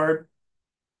not hard,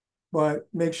 but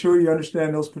make sure you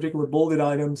understand those particular bolded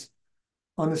items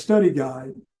on the study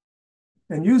guide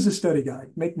and use the study guide.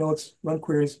 Make notes, run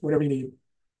queries, whatever you need.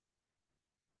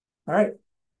 All right.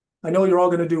 I know you're all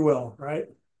going to do well, right?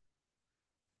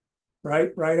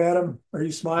 Right, Adam? Are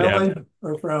you smiling Yeah,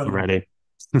 or I'm frowning? ready.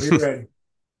 Are you ready?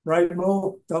 Right,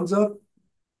 Mo? Thumbs up?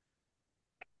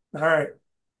 All right.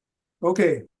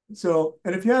 Okay. So,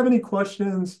 and if you have any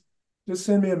questions, just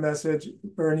send me a message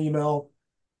or an email.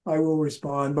 I will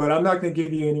respond, but I'm not going to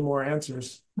give you any more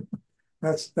answers.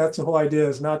 That's the whole idea,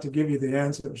 is not to give you the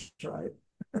answers, right?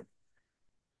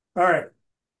 All right.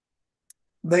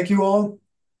 Thank you all.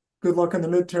 Good luck in the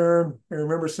midterm. And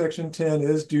remember, section 10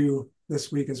 is due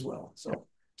this week as well. So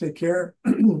take care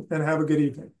and have a good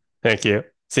evening. Thank you.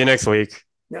 See you next week.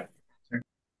 Yeah.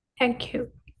 Thank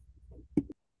you.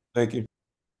 Thank you.